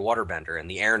were going to be a waterbender, and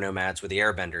the air nomads were the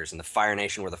airbenders, and the Fire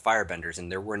Nation were the firebenders,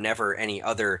 and there were never any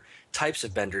other types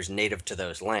of benders native to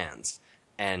those lands.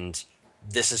 And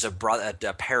this is a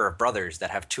pair of brothers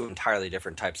that have two entirely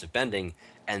different types of bending,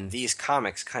 and these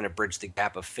comics kind of bridge the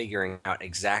gap of figuring out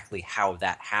exactly how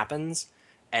that happens,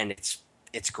 and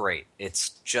it's great.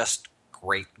 It's just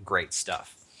great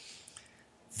stuff.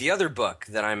 The other book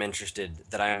that I'm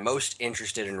most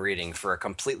interested in reading for a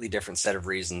completely different set of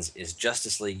reasons is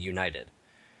Justice League United.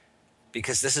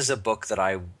 Because this is a book that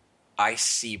I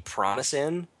see promise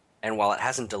in, and while it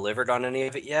hasn't delivered on any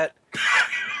of it yet,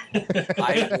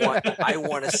 I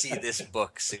want to see this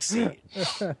book succeed.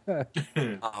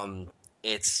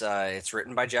 It's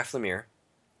written by Jeff Lemire,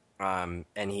 and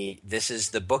this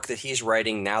is the book that he's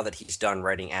writing now that he's done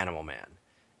writing Animal Man.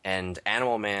 And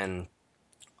Animal Man,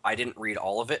 I didn't read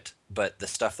all of it, but the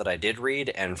stuff that I did read,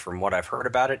 and from what I've heard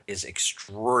about it, is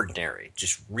extraordinary.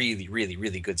 Just really, really,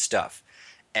 really good stuff.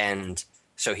 And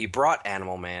so he brought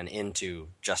Animal Man into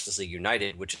Justice League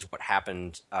United, which is what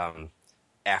happened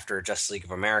after Justice League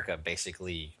of America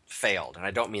basically failed. And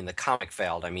I don't mean the comic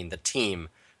failed, I mean the team,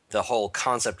 the whole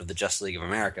concept of the Justice League of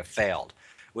America failed,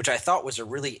 which I thought was a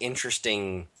really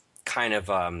interesting kind of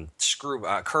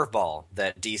curveball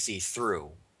that DC threw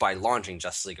by launching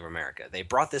Justice League of America. They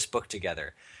brought this book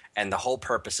together, and the whole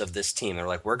purpose of this team, they're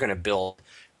like, we're going to build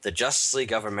the Justice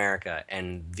League of America,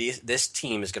 and this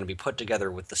team is going to be put together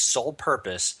with the sole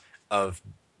purpose of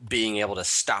being able to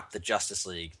stop the Justice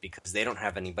League, because they don't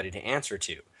have anybody to answer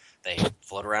to. They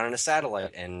float around in a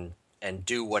satellite and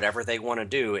do whatever they want to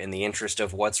do in the interest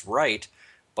of what's right,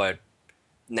 but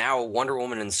now Wonder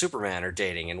Woman and Superman are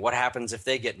dating, and what happens if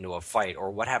they get into a fight,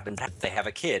 or what happens if they have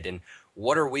a kid, and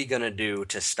what are we going to do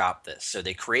to stop this? So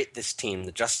they create this team,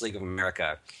 the Justice League of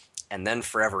America, and then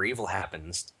Forever Evil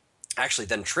happens. Actually,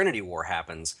 then Trinity War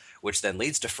happens, which then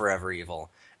leads to Forever Evil,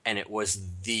 and it was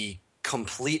the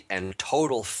complete and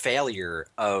total failure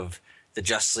of the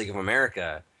Justice League of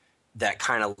America that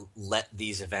kind of let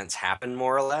these events happen,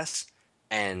 more or less.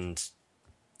 And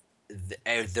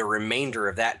the remainder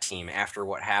of that team, after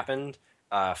what happened,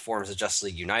 forms the Justice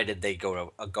League United. They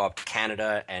go up to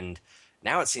Canada, and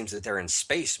now it seems that they're in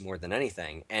space more than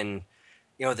anything. And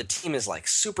the team is like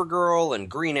Supergirl and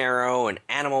Green Arrow and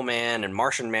Animal Man and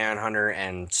Martian Manhunter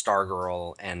and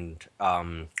Stargirl and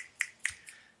God,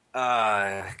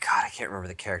 I can't remember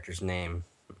the character's name.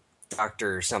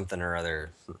 Dr. something or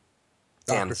other.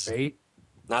 Dr. Fate?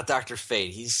 Not Dr.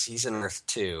 Fate. He's in Earth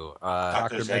 2.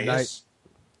 Dr. Midnight?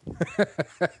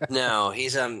 No,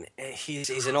 he's an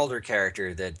older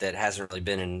character that hasn't really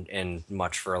been in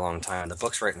much for a long time. The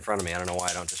book's right in front of me. I don't know why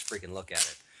I don't just freaking look at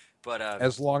it. But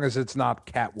as long as it's not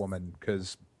Catwoman,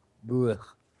 because what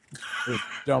a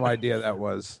dumb idea that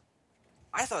was.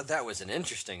 I thought that was an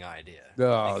interesting idea.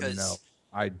 Oh no,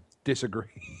 I disagree.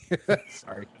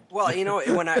 Sorry. Well,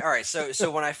 when I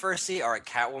first see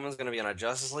Catwoman's going to be on a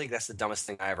Justice League, that's the dumbest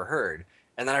thing I ever heard.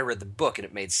 And then I read the book and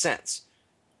it made sense.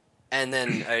 And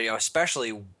then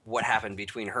especially what happened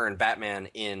between her and Batman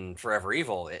in Forever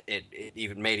Evil, it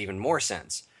even made even more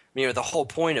sense. The whole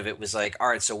point of it was like, all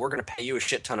right, so we're going to pay you a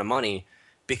shit ton of money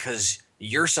because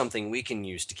you're something we can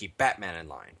use to keep Batman in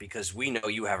line because we know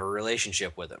you have a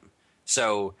relationship with him.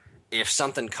 So if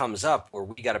something comes up where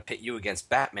we got to pit you against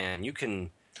Batman, you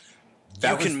can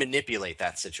manipulate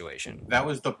that situation. That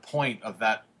was the point of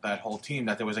that whole team,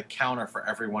 that there was a counter for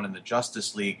everyone in the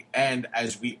Justice League. And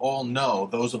as we all know,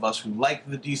 those of us who like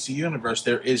the DC Universe,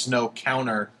 there is no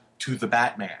counter to the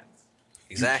Batman.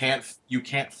 Exactly. You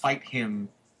can't fight him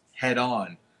head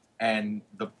on. And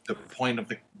the point of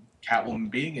the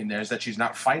Catwoman being in there is that she's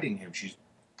not fighting him. She's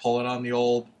pulling on the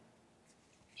old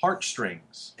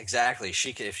heartstrings. Exactly.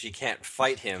 If she can't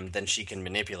fight him, then she can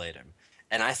manipulate him.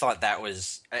 And I thought that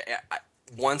was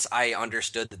once I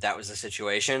understood that was the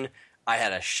situation, I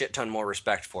had a shit ton more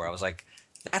respect for it. I was like,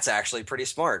 that's actually pretty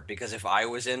smart, because if I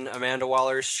was in Amanda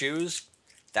Waller's shoes,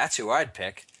 that's who I'd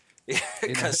pick.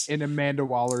 in Amanda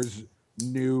Waller's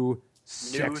new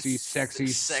sexy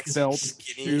spelt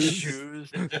skinny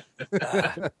shoes.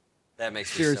 That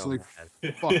makes me seriously so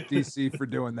mad. Fuck DC for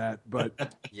doing that.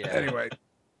 But yeah. Anyway,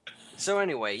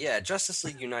 Justice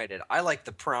League United. I like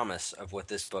the promise of what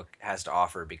this book has to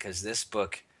offer, because this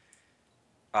book,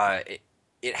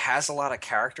 it has a lot of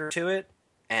character to it,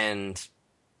 and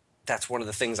that's one of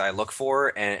the things I look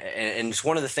for, and it's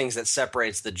one of the things that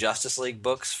separates the Justice League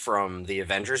books from the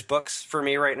Avengers books for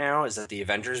me right now, is that the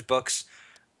Avengers books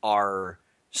are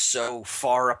so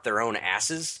far up their own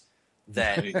asses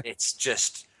that it's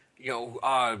just,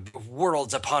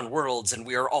 worlds upon worlds, and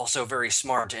we are also very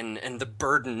smart, and the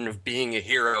burden of being a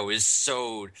hero is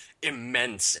so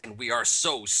immense, and we are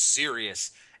so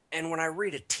serious. And when I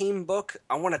read a team book,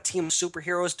 I want a team of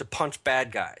superheroes to punch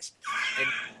bad guys. And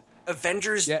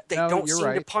Avengers, don't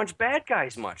seem to punch bad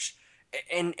guys much.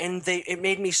 And it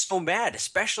made me so mad,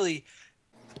 especially...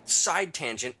 Side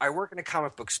tangent, I work in a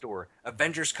comic book store.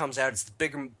 Avengers comes out. It's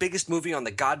the biggest movie on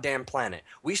the goddamn planet.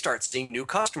 We start seeing new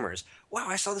customers. Wow,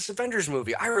 I saw this Avengers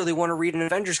movie. I really want to read an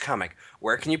Avengers comic.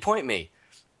 Where can you point me?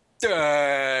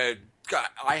 God,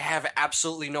 I have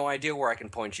absolutely no idea where I can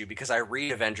point you, because I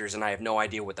read Avengers and I have no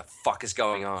idea what the fuck is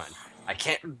going on. I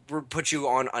can't put you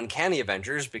on Uncanny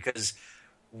Avengers because...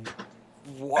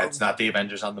 That's not the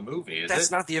Avengers on the movie, is it? That's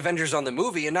not the Avengers on the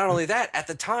movie. And not only that, at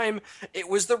the time, it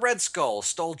was the Red Skull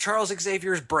stole Charles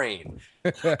Xavier's brain.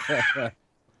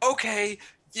 Okay,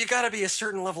 you got to be a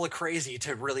certain level of crazy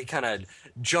to really kind of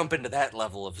jump into that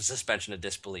level of suspension of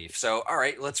disbelief. So, all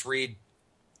right, let's read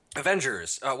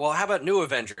Avengers. Well, how about New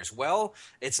Avengers? Well,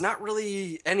 it's not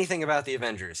really anything about the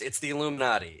Avengers. It's the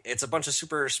Illuminati. It's a bunch of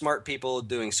super smart people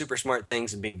doing super smart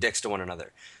things and being dicks to one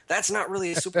another. That's not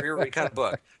really a superhero kind of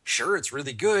book. Sure, it's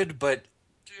really good, but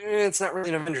it's not really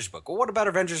an Avengers book. Well, what about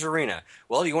Avengers Arena?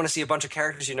 Well, you want to see a bunch of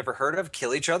characters you never heard of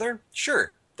kill each other?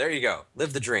 Sure, there you go.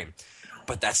 Live the dream.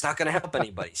 But that's not going to help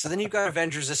anybody. So then you've got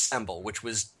Avengers Assemble, which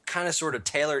was kind of sort of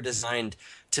tailor-designed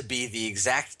to be the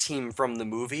exact team from the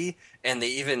movie, and they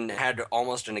even had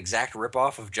almost an exact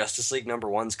ripoff of Justice League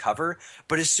 #1's cover.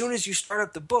 But as soon as you start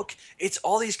up the book, it's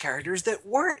all these characters that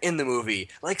weren't in the movie,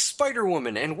 like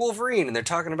Spider-Woman and Wolverine, and they're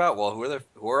talking about, well,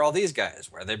 who are all these guys?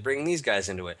 Why are they bringing these guys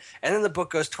into it? And then the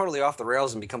book goes totally off the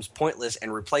rails and becomes pointless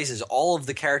and replaces all of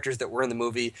the characters that were in the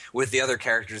movie with the other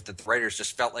characters that the writers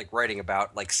just felt like writing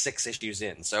about like 6 issues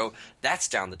in. So that's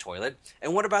down the toilet.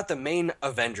 And what about the main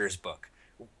Avengers book?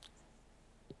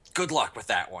 Good luck with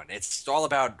that one. It's all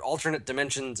about alternate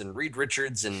dimensions and Reed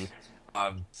Richards and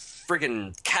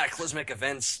friggin' cataclysmic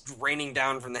events raining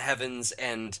down from the heavens,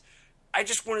 and I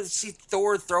just wanted to see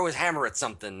Thor throw his hammer at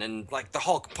something and like the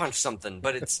Hulk punch something,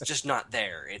 but it's just not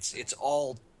there. It's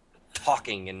all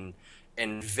talking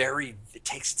and very, it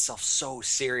takes itself so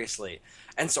seriously.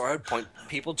 And so I would point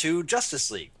people to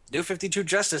Justice League. New 52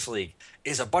 Justice League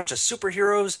is a bunch of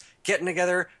superheroes getting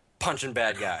together, punching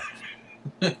bad guys.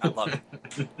 I love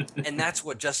it. And that's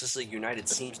what Justice League United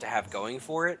seems to have going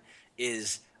for it,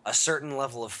 is a certain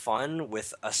level of fun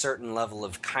with a certain level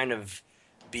of kind of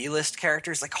B-list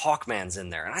characters. Like Hawkman's in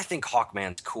there, and I think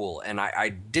Hawkman's cool. And I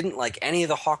didn't like any of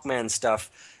the Hawkman stuff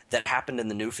that happened in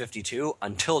the New 52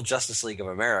 until Justice League of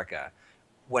America,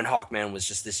 when Hawkman was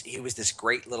just this, he was this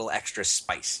great little extra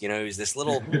spice. You know, he was this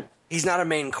little, he's not a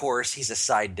main course, he's a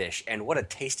side dish, and what a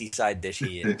tasty side dish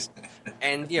he is.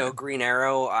 And, you know, Green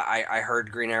Arrow, I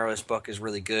heard Green Arrow's book is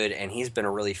really good, and he's been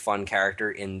a really fun character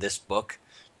in this book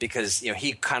because, you know,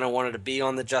 he kind of wanted to be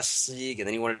on the Justice League, and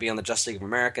then he wanted to be on the Justice League of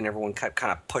America, and everyone kept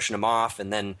kind of pushing him off,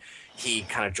 and then he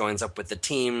kind of joins up with the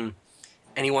team,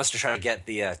 and he wants to try to get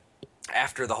the,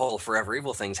 after the whole Forever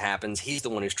Evil things happens, he's the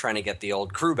one who's trying to get the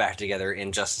old crew back together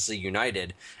in Justice League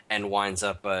United, and winds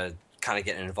up kind of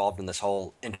getting involved in this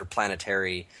whole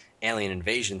interplanetary alien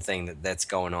invasion thing that's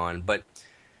going on. But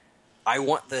I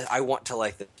want to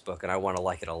like this book, and I want to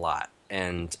like it a lot,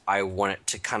 and I want it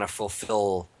to kind of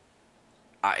fulfill.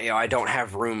 I don't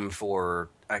have room for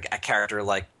a character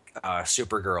like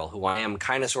Supergirl, who I am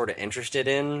kind of sort of interested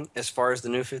in as far as the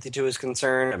New 52 is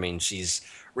concerned. I mean, she's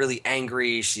really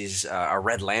angry. She's a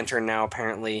Red Lantern now,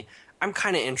 apparently. I'm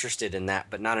kind of interested in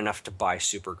that, but not enough to buy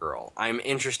Supergirl. I'm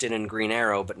interested in Green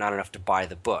Arrow, but not enough to buy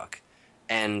the book.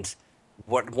 And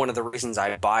one of the reasons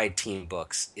I buy team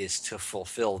books is to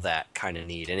fulfill that kind of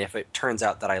need. And if it turns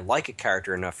out that I like a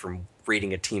character enough from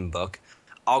reading a team book,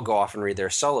 I'll go off and read their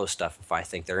solo stuff if I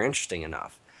think they're interesting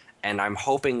enough. And I'm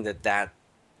hoping that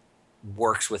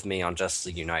works with me on Justice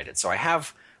League United. So I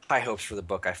have high hopes for the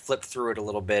book. I flipped through it a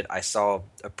little bit. I saw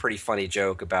a pretty funny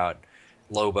joke about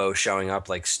Lobo showing up,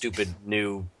 like stupid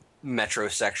new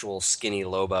metrosexual skinny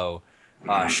Lobo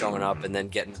showing up and then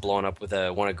getting blown up with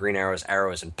one of Green Arrow's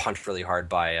arrows and punched really hard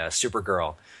by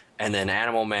Supergirl. And then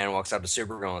Animal Man walks up to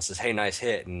Supergirl and says, "Hey, nice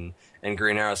hit." And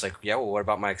Green Arrow's like, "Yeah, well, what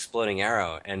about my exploding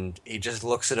arrow?" And he just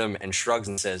looks at him and shrugs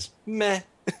and says, "Meh."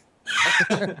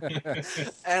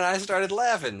 And I started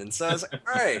laughing, and so I was like,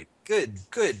 all right, good,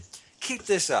 keep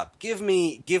this up, give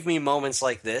me moments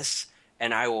like this,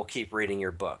 and I will keep reading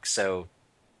your book. So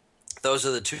those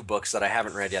are the two books that I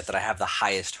haven't read yet that I have the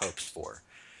highest hopes for,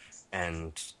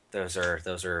 and those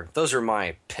are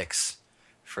my picks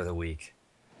for the week.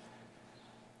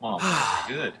 Oh,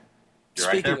 good. You're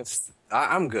Speaking right of,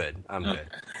 I'm good. I'm good.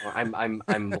 Well, I'm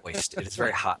moist. It's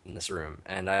very hot in this room,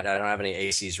 and I don't have any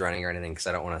ACs running or anything because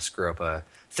I don't want to screw up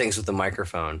things with the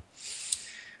microphone.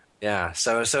 Yeah.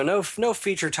 So no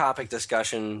feature topic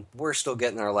discussion. We're still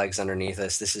getting our legs underneath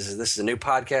us. This is a new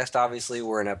podcast. Obviously,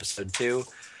 we're in episode 2,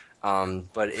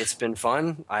 but it's been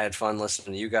fun. I had fun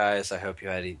listening to you guys. I hope you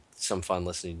had some fun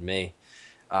listening to me.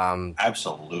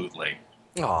 Absolutely.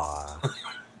 Aw.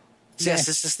 Yes,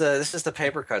 this is the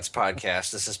Paper Cuts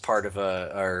podcast. This is part of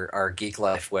our Geek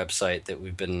Life website that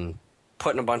we've been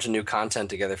putting a bunch of new content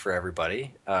together for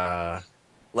everybody.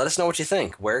 Let us know what you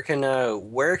think. Where can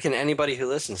anybody who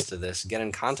listens to this get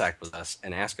in contact with us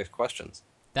and ask us questions?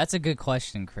 That's a good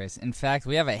question, Chris. In fact,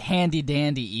 we have a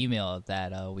handy-dandy email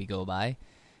that we go by,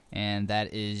 and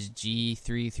that is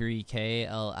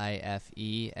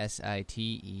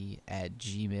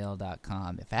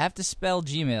g33klifesite@gmail.com. If I have to spell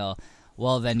Gmail,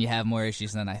 well, then you have more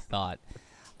issues than I thought.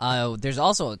 There's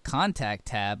also a contact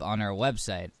tab on our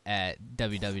website at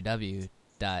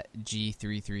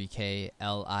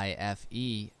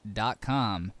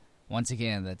www.g33klife.com. Once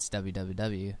again, that's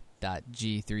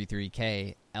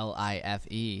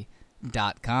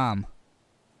www.g33klife.com.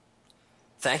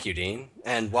 Thank you, Dean.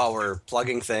 And while we're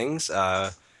plugging things,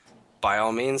 by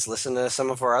all means, listen to some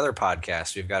of our other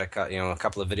podcasts. We've got a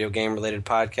couple of video game related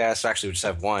podcasts. Actually, we just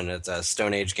have one. It's a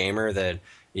Stone Age Gamer that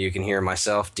you can hear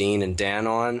myself, Dean, and Dan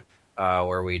on,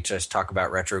 where we just talk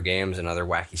about retro games and other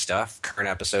wacky stuff. Current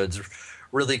episode's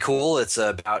really cool. It's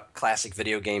about classic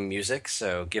video game music,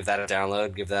 so give that a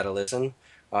download, give that a listen.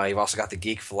 You've also got the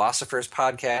Geek Philosophers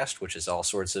podcast, which is all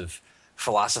sorts of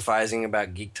philosophizing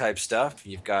about geek type stuff.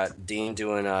 You've got Dean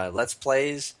doing Let's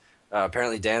Plays.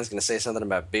 Apparently, Dan's going to say something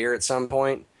about beer at some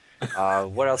point.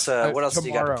 What else? What else do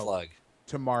you got to plug?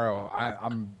 Tomorrow,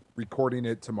 I'm recording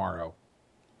it tomorrow.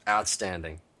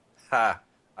 Outstanding! Ha!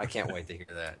 I can't wait to hear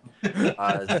that.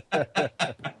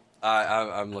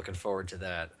 I'm looking forward to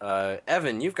that.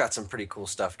 Evan, you've got some pretty cool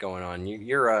stuff going on.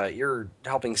 You're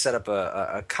helping set up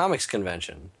a comics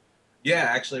convention. Yeah,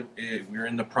 actually, we're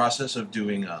in the process of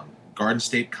doing Garden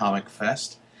State Comic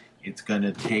Fest. It's going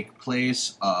to take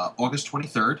place August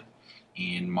 23rd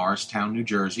in Morristown, New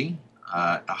Jersey,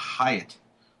 at the Hyatt.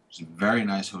 It's a very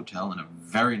nice hotel in a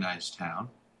very nice town.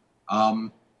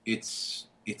 It's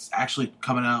actually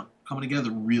coming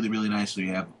together really, really nicely. We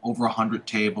have over 100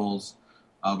 tables.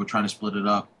 We're trying to split it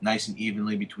up nice and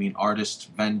evenly between artists,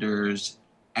 vendors,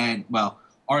 and, well,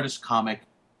 artists,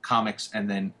 comics, and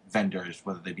then vendors,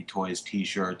 whether they be toys,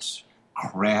 T-shirts,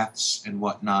 crafts, and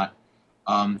whatnot.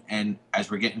 And as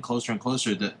we're getting closer and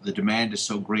closer, the demand is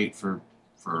so great for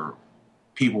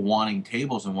people wanting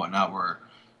tables and whatnot. We're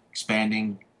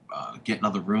expanding, getting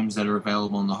other rooms that are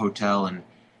available in the hotel, and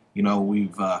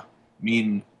we've me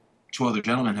and two other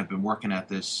gentlemen have been working at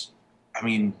this. I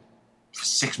mean, for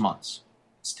 6 months.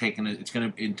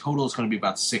 In total, it's gonna be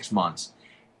about 6 months,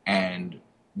 and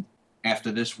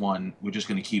after this one, we're just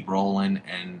gonna keep rolling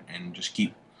and just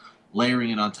keep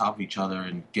layering it on top of each other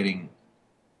and getting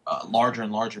larger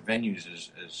and larger venues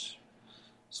as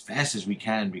fast as we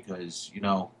can, because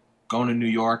going to New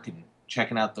York and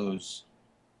checking out those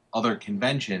other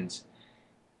conventions,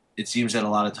 it seems that a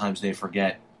lot of times they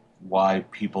forget why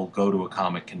people go to a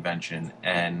comic convention,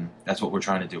 and that's what we're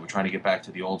trying to do. We're trying to get back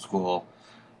to the old school,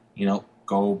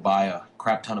 go buy a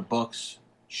crap ton of books,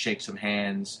 shake some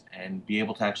hands, and be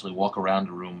able to actually walk around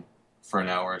a room for an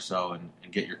hour or so and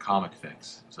get your comic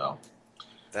fix. So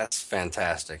that's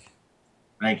fantastic.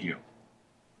 Thank you.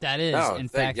 That is, in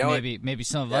fact, maybe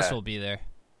some of us will be there.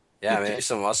 Yeah, maybe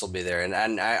some of us will be there,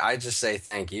 and I just say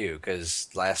thank you, because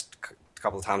last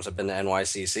couple of times I've been to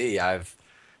NYCC,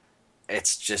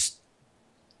 it's just,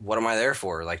 what am I there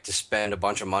for? Like, to spend a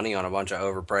bunch of money on a bunch of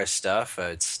overpriced stuff?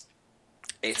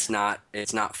 It's not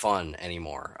fun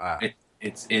anymore.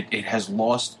 It has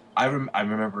lost. I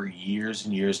remember years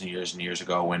and years and years and years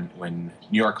ago when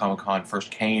New York Comic Con first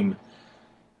came,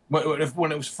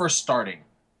 when it was first starting,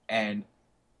 and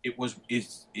it was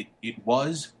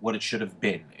what it should have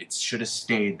been. It should have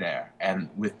stayed there. And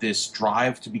with this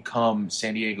drive to become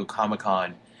San Diego Comic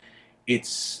Con,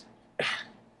 it's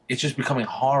just becoming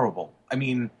horrible. I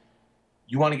mean,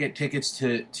 you want to get tickets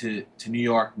to New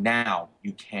York now,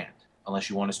 you can't, unless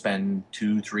you want to spend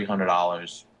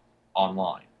 $200-$300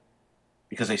 online,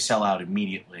 because they sell out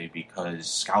immediately, because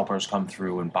scalpers come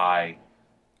through and buy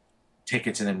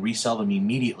tickets and then resell them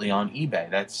immediately on eBay.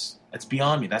 That's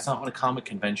beyond me. That's not what a comic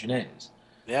convention is.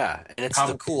 Yeah, and it's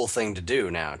the cool thing to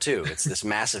do now, too. It's this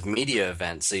massive media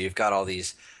event, so you've got all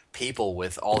these people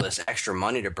with all this extra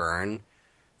money to burn,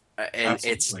 and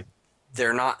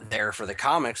they're not there for the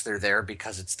comics. They're there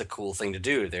because it's the cool thing to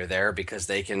do. They're there because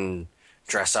they can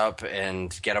dress up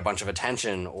and get a bunch of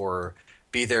attention, or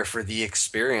be there for the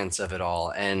experience of it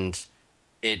all, and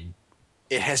it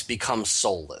has become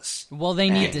soulless. Well, they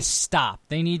need to stop.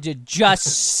 They need to just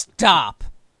stop.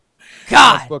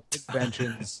 God!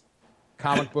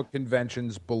 Comic book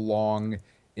conventions belong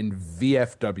in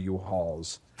VFW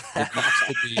halls. It needs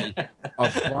to be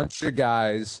a bunch of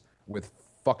guys with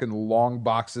fucking long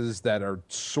boxes that are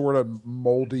sort of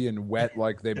moldy and wet,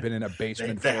 like they've been in a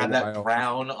basement for a while. They have that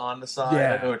brown on the side.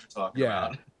 Yeah. I know what you're talking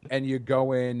about. And you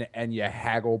go in and you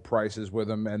haggle prices with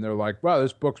them, and they're like, "Well,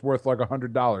 this book's worth like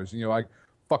 $100," and you're like,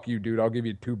 "Fuck you, dude! I'll give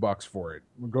you $2 for it."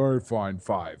 Go fine,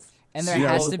 $5. And there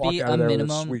has to be a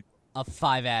minimum of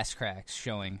 5 ass cracks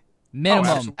showing.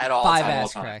 Minimum at all 5 times.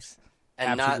 ass cracks.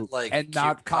 And Absolutely. not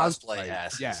not cosplay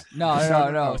asses. Yeah.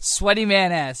 No. Sweaty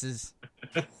man asses.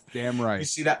 Damn right. You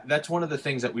see, that's one of the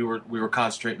things that we were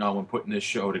concentrating on when putting this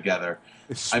show together.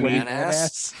 Sweaty man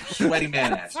ass.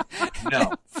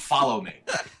 No, follow me.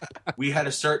 We had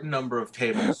a certain number of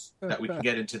tables that we could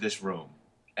get into this room,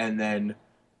 and then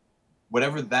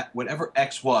whatever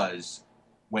X was,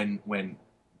 when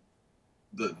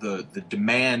the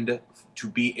demand to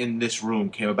be in this room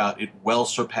came about, it well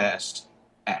surpassed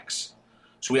X.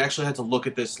 So we actually had to look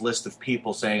at this list of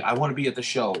people saying, "I want to be at the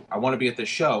show. I want to be at this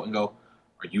show," and go,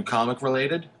 "Are you comic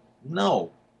related?"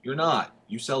 "No, you're not.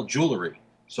 You sell jewelry.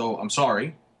 So I'm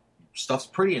sorry. Stuff's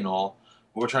pretty and all,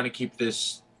 but we're trying to keep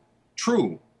this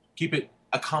true. Keep it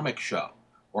a comic show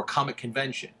or comic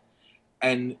convention."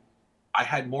 And I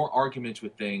had more arguments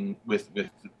with the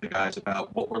guys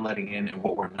about what we're letting in and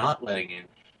what we're not letting in,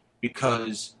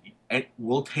 because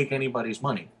we'll take anybody's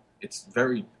money.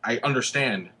 I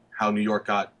understand how New York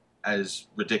got as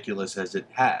ridiculous as it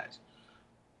has.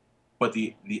 But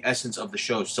the essence of the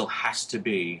show still has to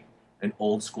be an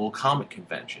old school comic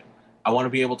convention. I want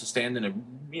to be able to stand in a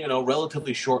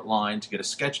relatively short line to get a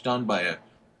sketch done by a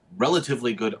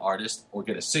relatively good artist, or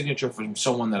get a signature from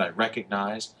someone that I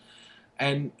recognize,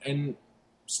 and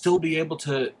still be able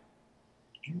to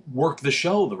work the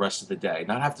show the rest of the day,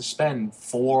 not have to spend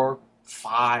 4,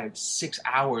 5-6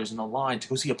 hours in a line to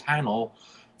go see a panel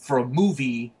for a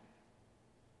movie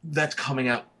that's coming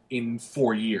out in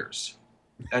 4 years.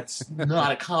 That's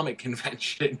not a comic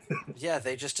convention. Yeah,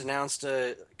 they just announced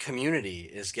Community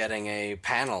is getting a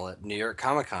panel at New York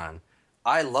Comic Con.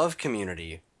 I love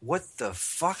Community. What the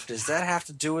fuck does that have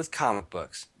to do with comic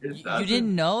books? You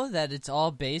didn't know that it's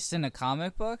all based in a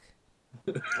comic book?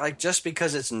 Like, just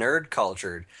because it's nerd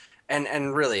cultured.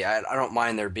 And really, I don't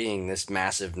mind there being this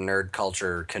massive nerd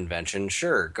culture convention.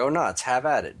 Sure, go nuts, have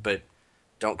at it. But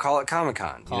don't call it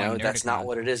Comic-Con. You know, that's not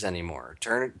what it is anymore.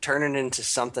 Turn it into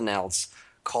something else.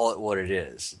 Call it what it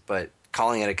is. But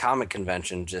calling it a comic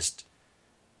convention just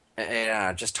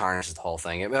tarnishes the whole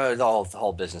thing. The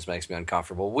whole business makes me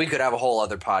uncomfortable. We could have a whole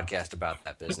other podcast about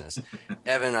that business.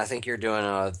 Evan, I think you're doing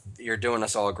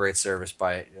us all a great service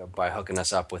by hooking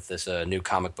us up with this new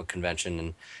comic book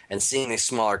convention, and seeing these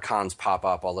smaller cons pop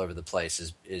up all over the place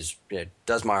is it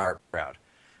does my heart proud.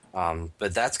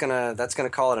 But that's gonna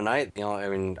call it a night. You know, I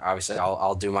mean, obviously,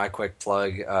 I'll do my quick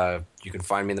plug. You can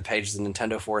find me in the pages of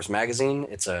Nintendo Force magazine.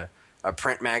 It's a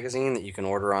print magazine that you can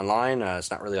order online. It's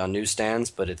not really on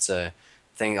newsstands, but it's a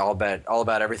thing all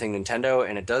about everything Nintendo,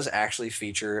 and it does actually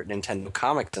feature Nintendo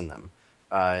comics in them.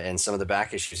 And some of the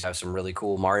back issues have some really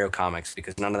cool Mario comics,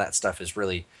 because none of that stuff is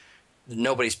really,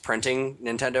 nobody's printing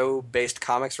Nintendo-based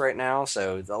comics right now,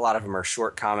 so a lot of them are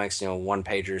short comics, you know,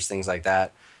 one-pagers, things like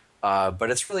that.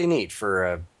 But it's really neat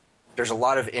there's a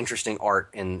lot of interesting art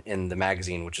in the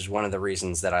magazine, which is one of the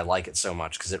reasons that I like it so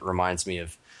much, because it reminds me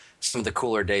of some of the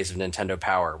cooler days of Nintendo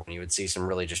Power, when you would see some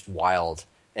really just wild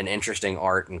and interesting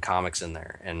art and comics in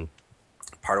there. And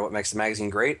part of what makes the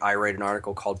magazine great, I write an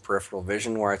article called Peripheral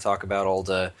Vision, where I talk about old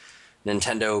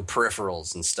Nintendo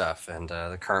peripherals and stuff. And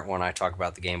the current one, I talk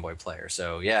about the Game Boy player.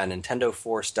 So yeah,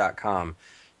 NintendoForce.com.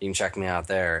 You can check me out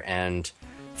there. And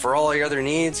for all your other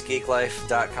needs,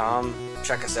 GeekLife.com.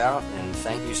 Check us out. And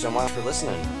thank you so much for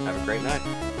listening. Have a great night.